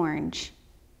touches of orange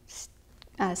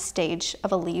stage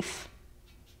of a leaf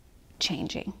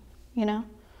changing, you know?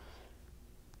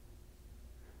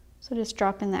 So just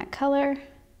drop in that color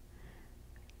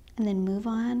and then move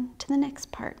on to the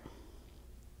next part.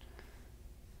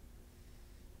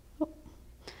 Oh,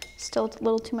 still a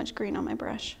little too much green on my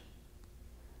brush.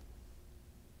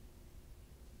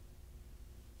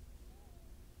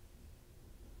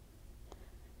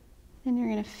 Then you're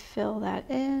going to fill that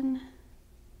in.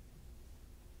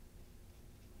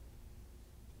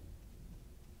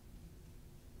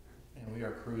 And we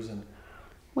are cruising.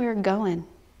 We're going.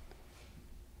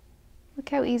 Look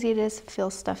how easy it is to fill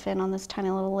stuff in on this tiny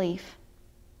little leaf.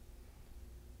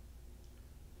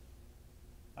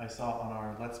 I saw on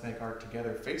our Let's Make Art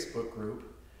Together Facebook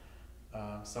group,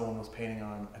 someone was painting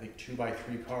on, I think,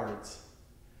 2x3 cards,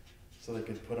 so they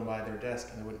could put them by their desk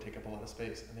and they wouldn't take up a lot of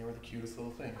space, and they were the cutest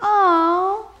little things.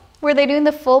 Aww. Were they doing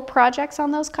the full projects on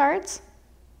those cards?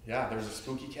 Yeah, there's a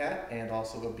spooky cat and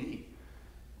also a bee.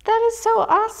 That is so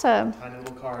awesome. Tiny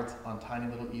little cards on tiny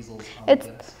little easels on the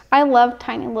desk. I love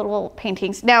tiny little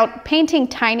paintings. Now, painting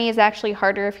tiny is actually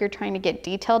harder if you're trying to get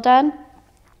detail done,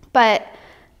 but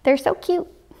they're so cute.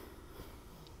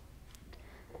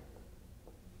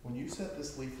 When you said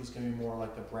this leaf was going to be more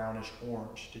like the brownish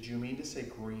orange, did you mean to say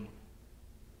green?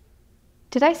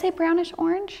 Did I say brownish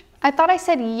orange? I thought I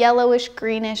said yellowish,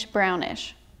 greenish,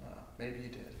 brownish. Maybe you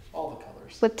did. All the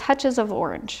colors. With touches of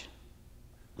orange.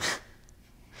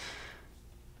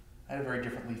 I had a very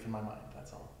different leaf in my mind,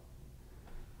 that's all.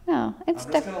 No, it's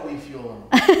I'm just going to leave you alone.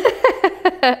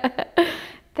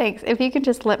 Thanks. If you could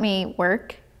just let me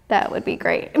work, that would be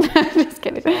great. I'm just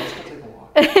kidding. So let's go take a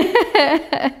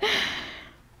walk.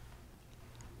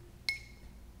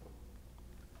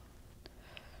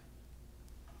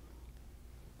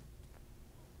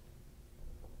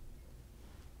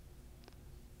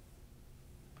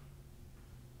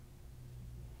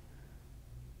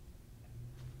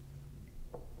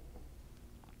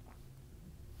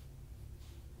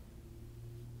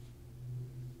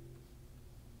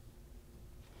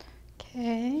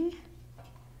 Okay.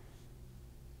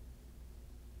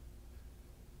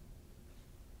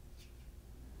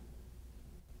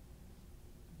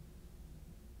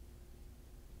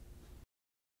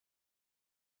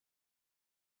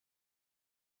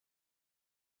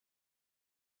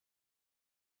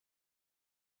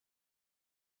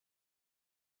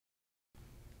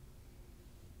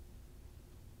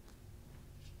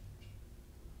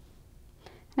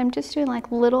 I'm just doing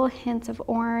like little hints of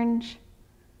orange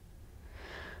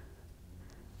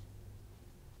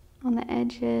on the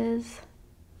edges.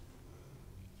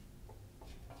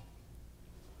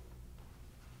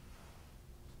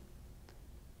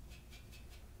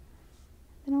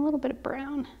 And a little bit of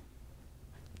brown.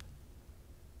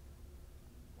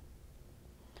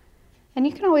 And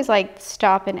you can always like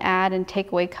stop and add and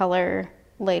take away color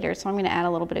later. So I'm going to add a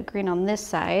little bit of green on this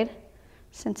side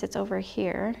since it's over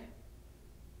here.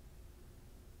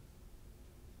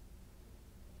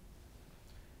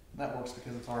 That works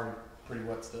because it's already pretty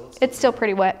wet still. It's still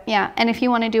pretty wet, yeah. And if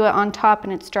you want to do it on top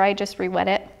and it's dry, just re-wet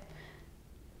it.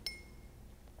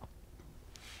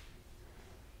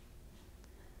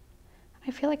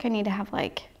 I feel like I need to have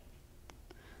like,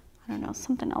 I don't know,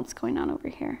 something else going on over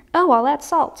here. Oh, well, that's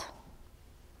salt.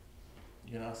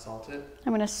 You're gonna salt it?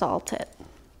 I'm gonna salt it.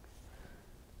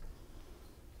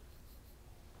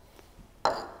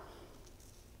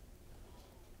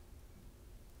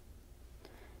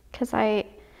 Because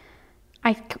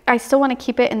I still want to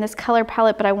keep it in this color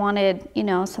palette, but I wanted, you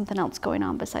know, something else going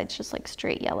on besides just like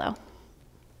straight yellow.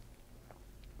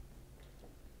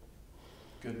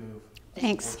 Good move.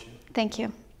 Thanks. Thank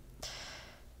you.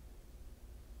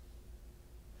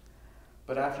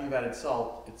 But after you've added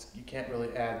salt, you can't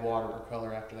really add water or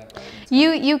color after that, right?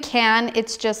 You can.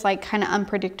 It's just like kind of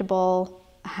unpredictable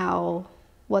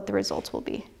what the results will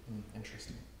be.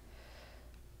 Interesting.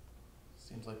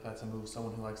 Seems like that's a move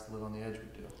someone who likes to live on the edge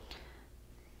would do.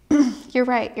 You're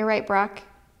right, Brock.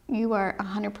 You are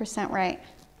 100% right.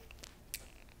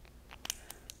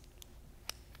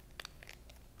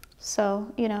 So,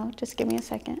 you know, just give me a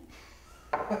second.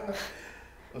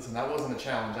 Listen, that wasn't a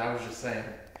challenge. I was just saying.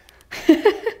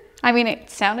 I mean, it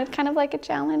sounded kind of like a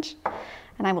challenge,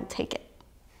 and I will take it.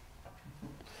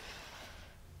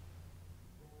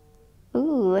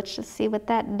 Ooh, let's just see what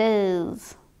that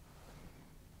does.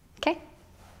 Okay.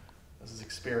 This is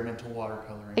experimental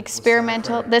watercoloring.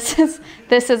 Experimental. This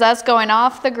is us going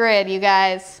off the grid, you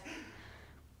guys.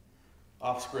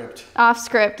 Off script. Off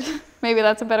script. Maybe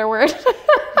that's a better word.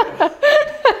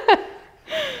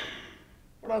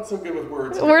 We're not so good with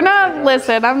words. We're not.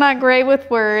 Listen, I'm not great with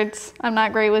words. I'm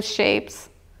not great with shapes.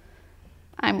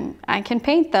 I can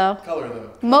paint though. Color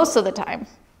though. Most of the time.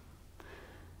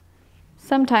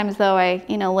 Sometimes though, I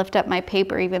lift up my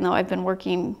paper, even though I've been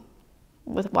working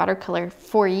with watercolor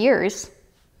for years.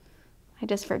 I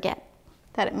just forget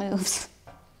that it moves.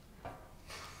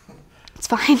 It's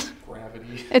fine.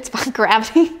 Gravity. It's fine.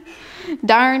 Gravity.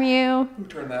 Darn you. Who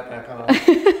turned that back on?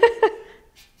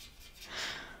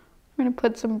 I'm gonna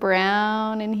put some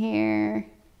brown in here.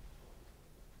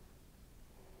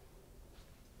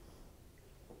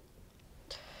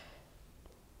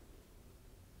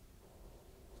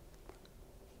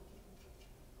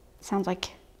 Sounds like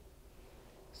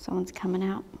someone's coming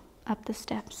out up the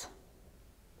steps.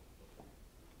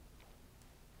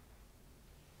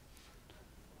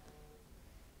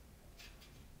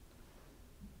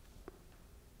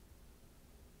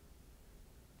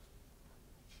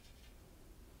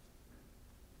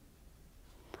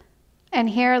 And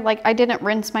here, like, I didn't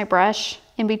rinse my brush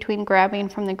in between grabbing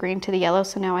from the green to the yellow,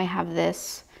 so now I have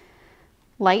this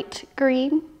light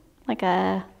green, like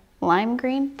a lime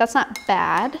green. That's not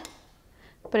bad,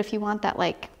 but if you want that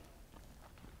like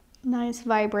nice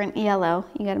vibrant yellow,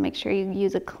 you got to make sure you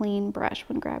use a clean brush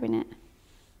when grabbing it.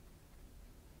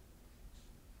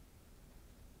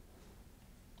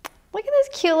 Look at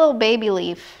this cute little baby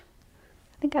leaf.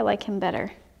 I think I like him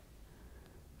better.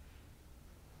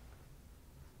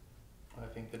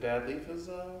 I think the dad leaf is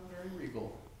very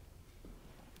regal.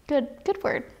 Good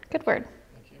word, good word.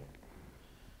 Thank you.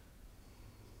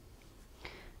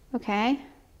 Okay.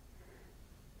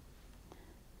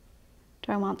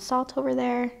 Do I want salt over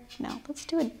there? No, let's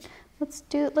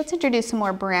introduce some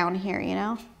more brown here, you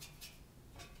know?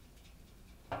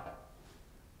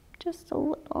 Just a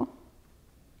little.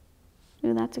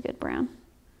 Ooh, that's a good brown.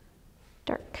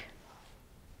 Dark.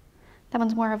 That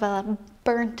one's more of a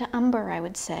burnt umber, I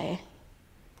would say.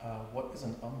 What is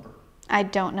an umber? I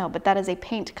don't know, but that is a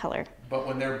paint color. But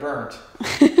when they're burnt,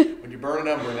 when you burn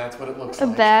an umber, that's what it looks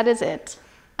like. That is it.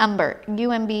 Umber,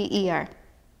 U-M-B-E-R.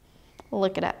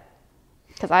 Look it up,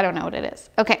 because I don't know what it is.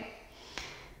 Okay.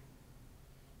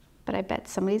 But I bet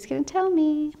somebody's gonna tell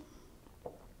me.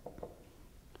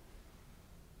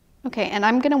 Okay, and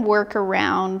I'm gonna work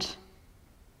around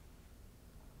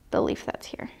the leaf that's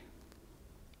here.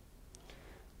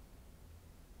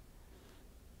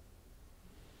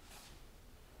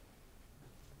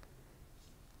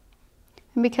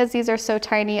 And because these are so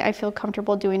tiny, I feel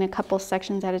comfortable doing a couple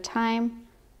sections at a time.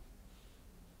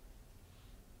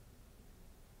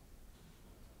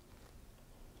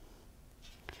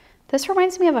 This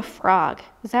reminds me of a frog.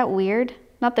 Is that weird?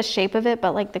 Not the shape of it,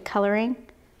 but like the coloring.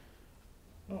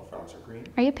 No, frogs are green.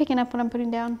 Are you picking up what I'm putting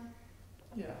down?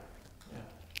 Yeah.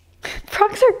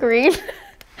 Frogs are green.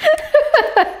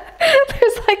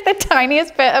 There's like the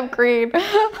tiniest bit of green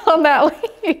on that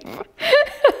leaf.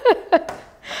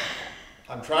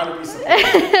 I'm trying to be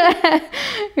supportive.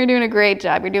 You're doing a great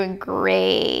job. You're doing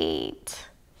great.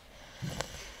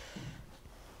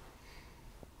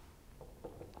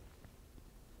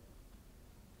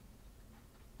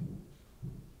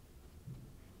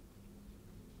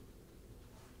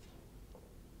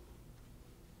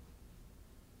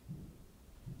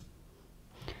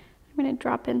 I'm going to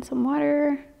drop in some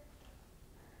water.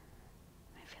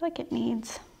 I feel like it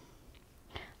needs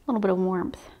a little bit of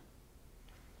warmth.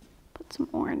 Put some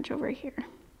orange over here.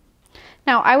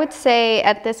 Now, I would say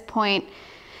at this point,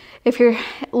 if you're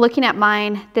looking at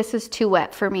mine, this is too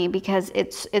wet for me because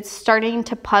it's starting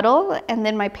to puddle and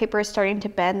then my paper is starting to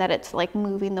bend, that it's like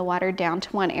moving the water down to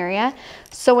one area.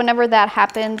 So whenever that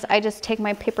happens, I just take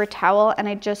my paper towel and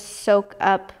I just soak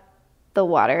up the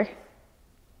water.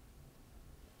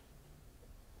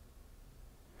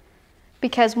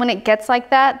 Because when it gets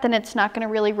like that, then it's not going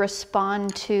to really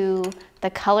respond to the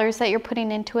colors that you're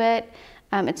putting into it.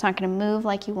 It's not going to move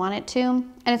like you want it to. And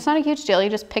it's not a huge deal.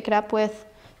 You just pick it up with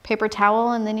paper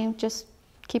towel and then you just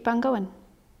keep on going.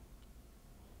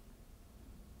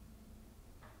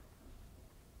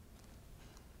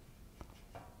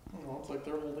 Oh, it's like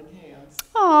they're holding hands.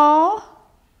 Aww.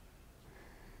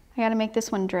 I got to make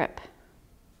this one drip.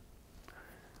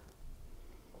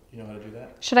 You know how to do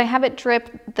that? Should I have it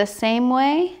drip the same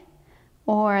way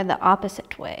or the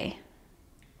opposite way?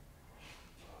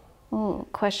 Ooh,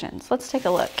 questions. Let's take a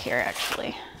look here,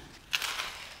 actually.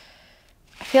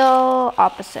 I feel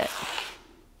opposite.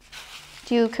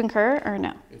 Do you concur or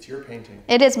no? It's your painting.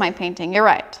 It is my painting, you're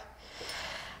right.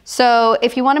 So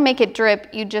if you want to make it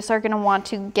drip, you just are going to want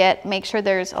to make sure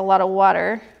there's a lot of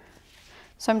water.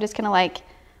 So I'm just going to like,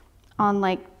 on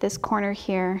like this corner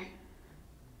here,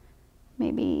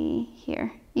 maybe here.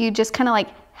 You just kind of like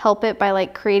help it by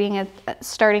like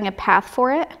starting a path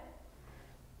for it.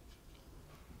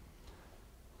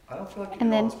 I don't feel like you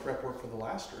did all this prep work for the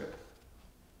last strip.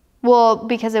 Well,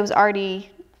 because it was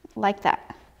already like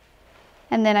that.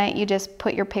 And then you just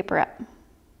put your paper up.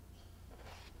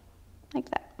 Like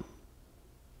that.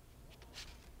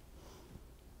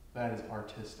 That is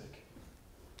artistic.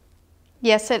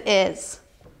 Yes, it is.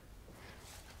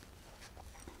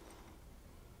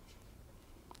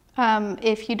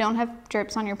 If you don't have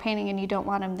drips on your painting and you don't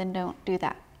want them, then don't do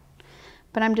that.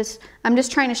 But I'm just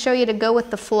trying to show you to go with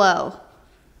the flow.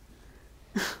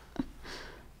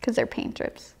 Because they're paint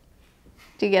drips.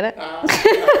 Do you get it?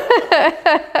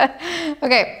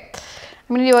 Okay,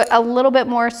 I'm gonna do a little bit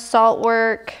more salt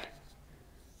work.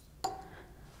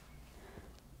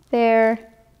 There.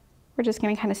 We're just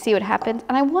gonna kind of see what happens.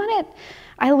 And I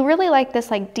really like this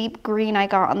like deep green I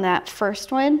got on that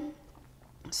first one.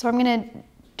 So I'm gonna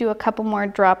do a couple more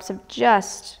drops of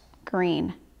just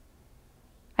green.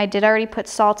 I did already put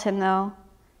salt in though.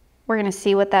 We're gonna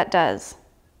see what that does.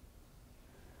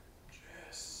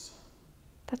 Yes.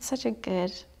 That's such a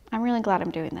good, I'm really glad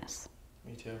I'm doing this.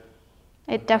 Me too.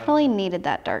 It definitely needed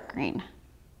that dark green.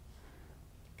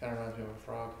 Kind of reminds me of a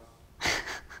frog.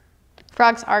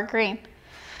 Frogs are green.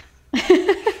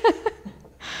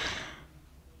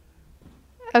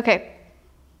 Okay.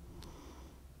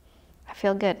 I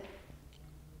feel good.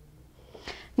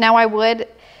 Now I would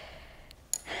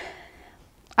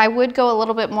go a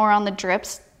little bit more on the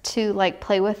drips to like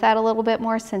play with that a little bit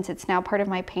more since it's now part of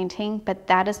my painting, but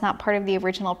that is not part of the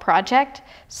original project.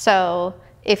 So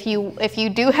if you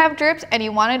do have drips and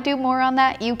you want to do more on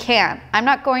that, you can. I'm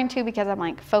not going to because I'm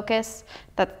like, focus,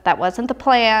 that wasn't the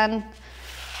plan.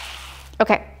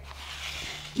 Okay.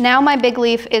 Now my big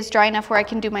leaf is dry enough where I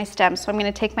can do my stems, so I'm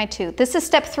going to take my 2. This is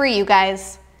step 3, you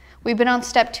guys. We've been on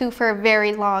step 2 for a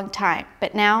very long time,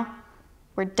 but now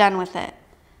we're done with it.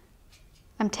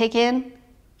 I'm taking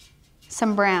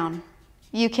some brown.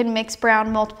 You can mix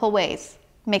brown multiple ways.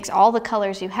 Mix all the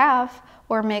colors you have,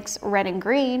 or mix red and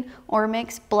green, or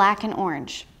mix black and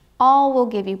orange. All will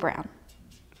give you brown.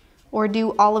 Or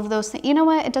do all of those things. You know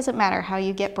what? It doesn't matter how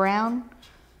you get brown.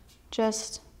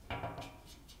 just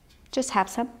have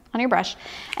some on your brush.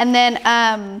 And then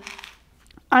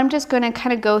I'm just gonna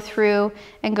kind of go through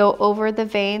and go over the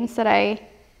veins that I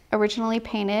originally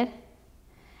painted.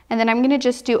 And then I'm gonna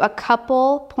just do a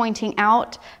couple pointing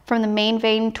out from the main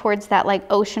vein towards that like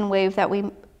ocean wave that we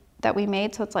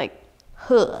made. So it's like,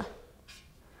 huh.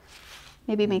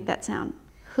 Maybe make that sound.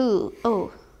 Hoo,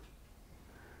 oh.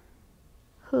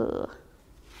 Hoo.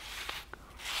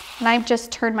 And I've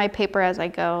just turned my paper as I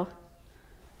go.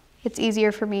 It's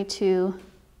easier for me to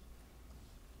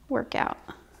work out.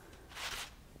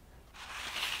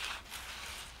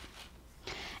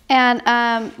 And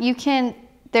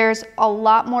there's a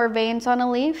lot more veins on a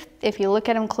leaf. If you look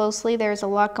at them closely, there's a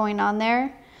lot going on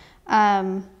there.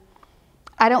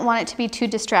 I don't want it to be too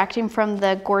distracting from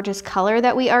the gorgeous color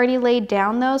that we already laid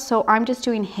down though, so I'm just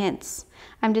doing hints.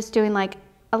 I'm just doing like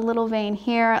a little vein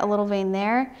here, a little vein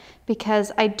there,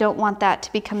 because I don't want that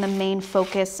to become the main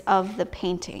focus of the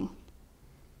painting.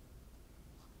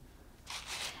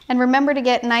 And remember to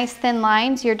get nice thin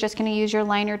lines. You're just gonna use your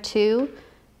liner too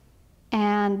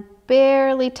and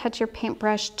barely touch your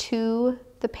paintbrush to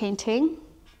the painting.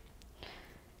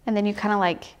 And then you kind of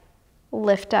like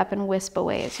lift up and wisp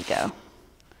away as you go.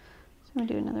 I'm gonna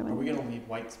do another one. Are we gonna leave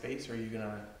white space, or are you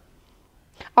gonna?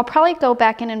 I'll probably go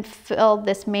back in and fill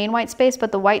this main white space,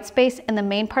 but the white space in the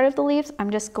main part of the leaves, I'm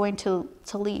just going to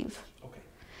leave.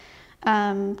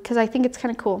 Okay. Because I think it's kind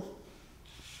of cool.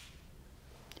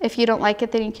 If you don't like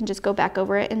it, then you can just go back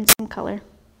over it in some color.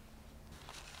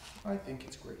 I think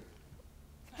it's great.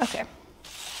 Okay.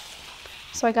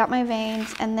 So I got my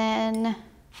veins, and then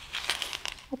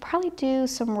we'll probably do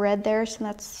some red there, so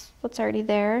that's what's already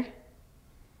there.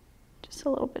 Just a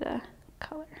little bit of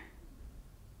color.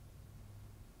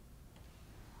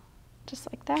 Just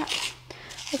like that.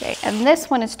 Okay, and this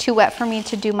one is too wet for me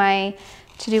to do my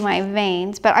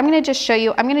veins, but I'm gonna just show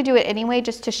you, I'm gonna do it anyway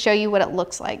just to show you what it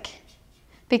looks like.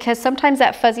 Because sometimes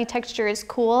that fuzzy texture is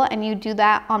cool and you do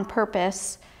that on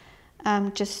purpose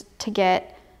just to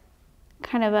get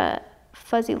kind of a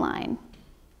fuzzy line.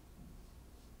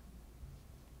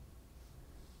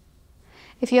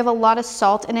 If you have a lot of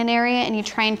salt in an area and you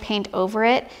try and paint over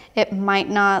it, it might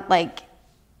not like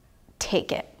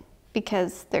take it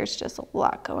because there's just a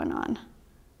lot going on.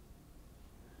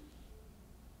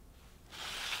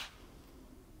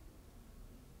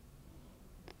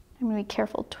 I'm gonna be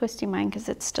careful twisting mine because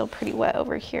it's still pretty wet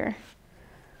over here.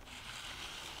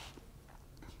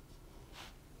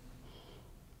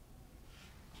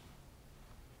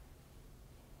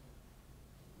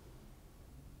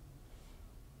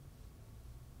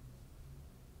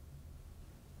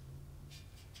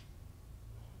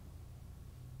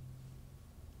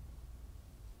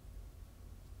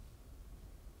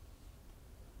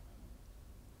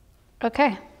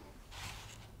 Okay.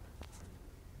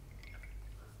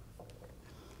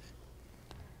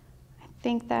 I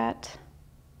think that's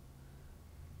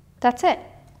it.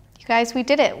 You guys, we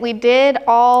did it. We did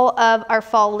all of our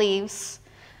fall leaves.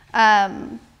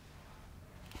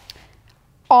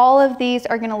 All of these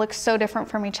are gonna look so different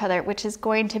from each other, which is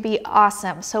going to be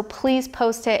awesome. So please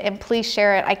post it and please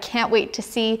share it. I can't wait to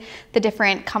see the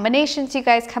different combinations you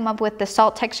guys come up with, the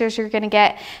salt textures you're gonna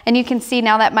get. And you can see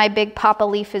now that my big papa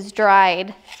leaf is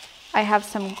dried, I have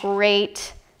some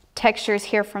great textures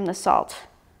here from the salt.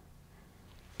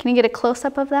 Can you get a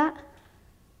close-up of that?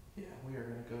 Yeah, we are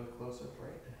gonna go close-up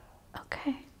right now.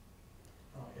 Okay.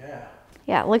 Oh yeah.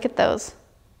 Yeah, look at those.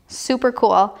 Super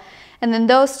cool. And then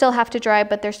those still have to dry,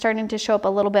 but they're starting to show up a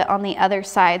little bit on the other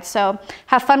side. So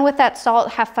have fun with that salt,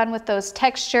 have fun with those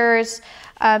textures.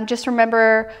 Just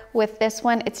remember with this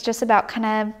one, it's just about kind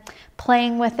of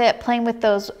playing with it, playing with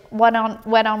those wet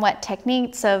on wet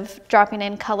techniques of dropping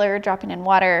in color, dropping in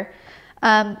water.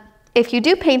 If you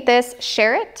do paint this,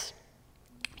 share it.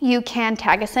 You can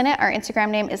tag us in it. Our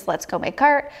Instagram name is Let's Go Make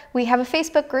Art. We have a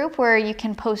Facebook group where you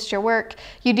can post your work.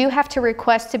 You do have to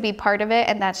request to be part of it,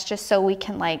 and that's just so we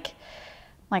can like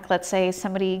let's say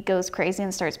somebody goes crazy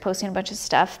and starts posting a bunch of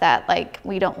stuff that like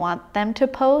we don't want them to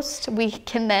post, we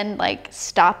can then like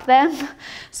stop them.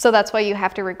 So that's why you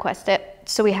have to request it.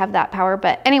 So we have that power.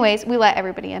 But anyways, we let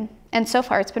everybody in. And so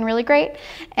far it's been really great.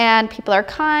 And people are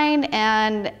kind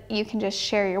and you can just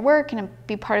share your work and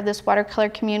be part of this watercolor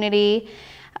community.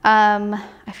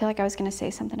 I feel like I was gonna say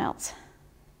something else.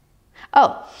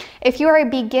 Oh, if you are a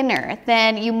beginner,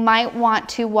 then you might want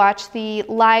to watch the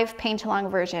live paint-along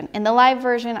version. In the live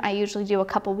version, I usually do a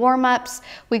couple warm-ups.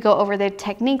 We go over the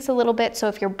techniques a little bit. So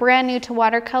if you're brand new to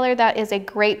watercolor, that is a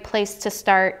great place to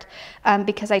start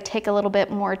because I take a little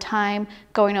bit more time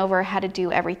going over how to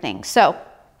do everything. So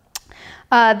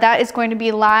That is going to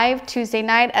be live Tuesday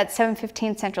night at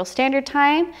 7:15 Central Standard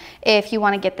Time. If you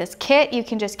want to get this kit, you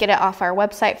can just get it off our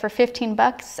website for 15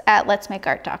 bucks at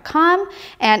letsmakeart.com.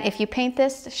 And if you paint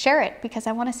this, share it because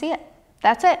I want to see it.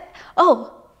 That's it.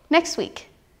 Oh, next week,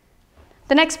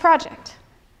 the next project.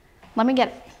 Let me get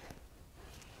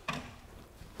it.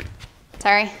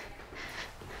 Sorry.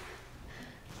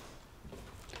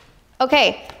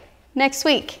 Okay, next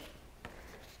week,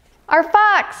 our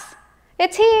fox.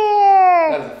 It's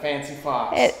here. That is a fancy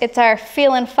fox. It's our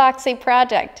Feelin' Foxy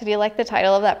project. Do you like the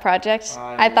title of that project?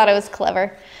 I thought it was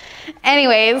clever.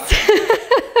 Anyways,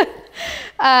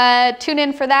 tune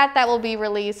in for that. That will be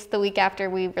released the week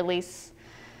after we release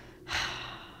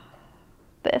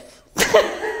this.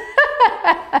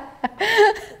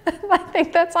 I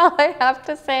think that's all I have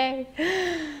to say.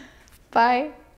 Bye.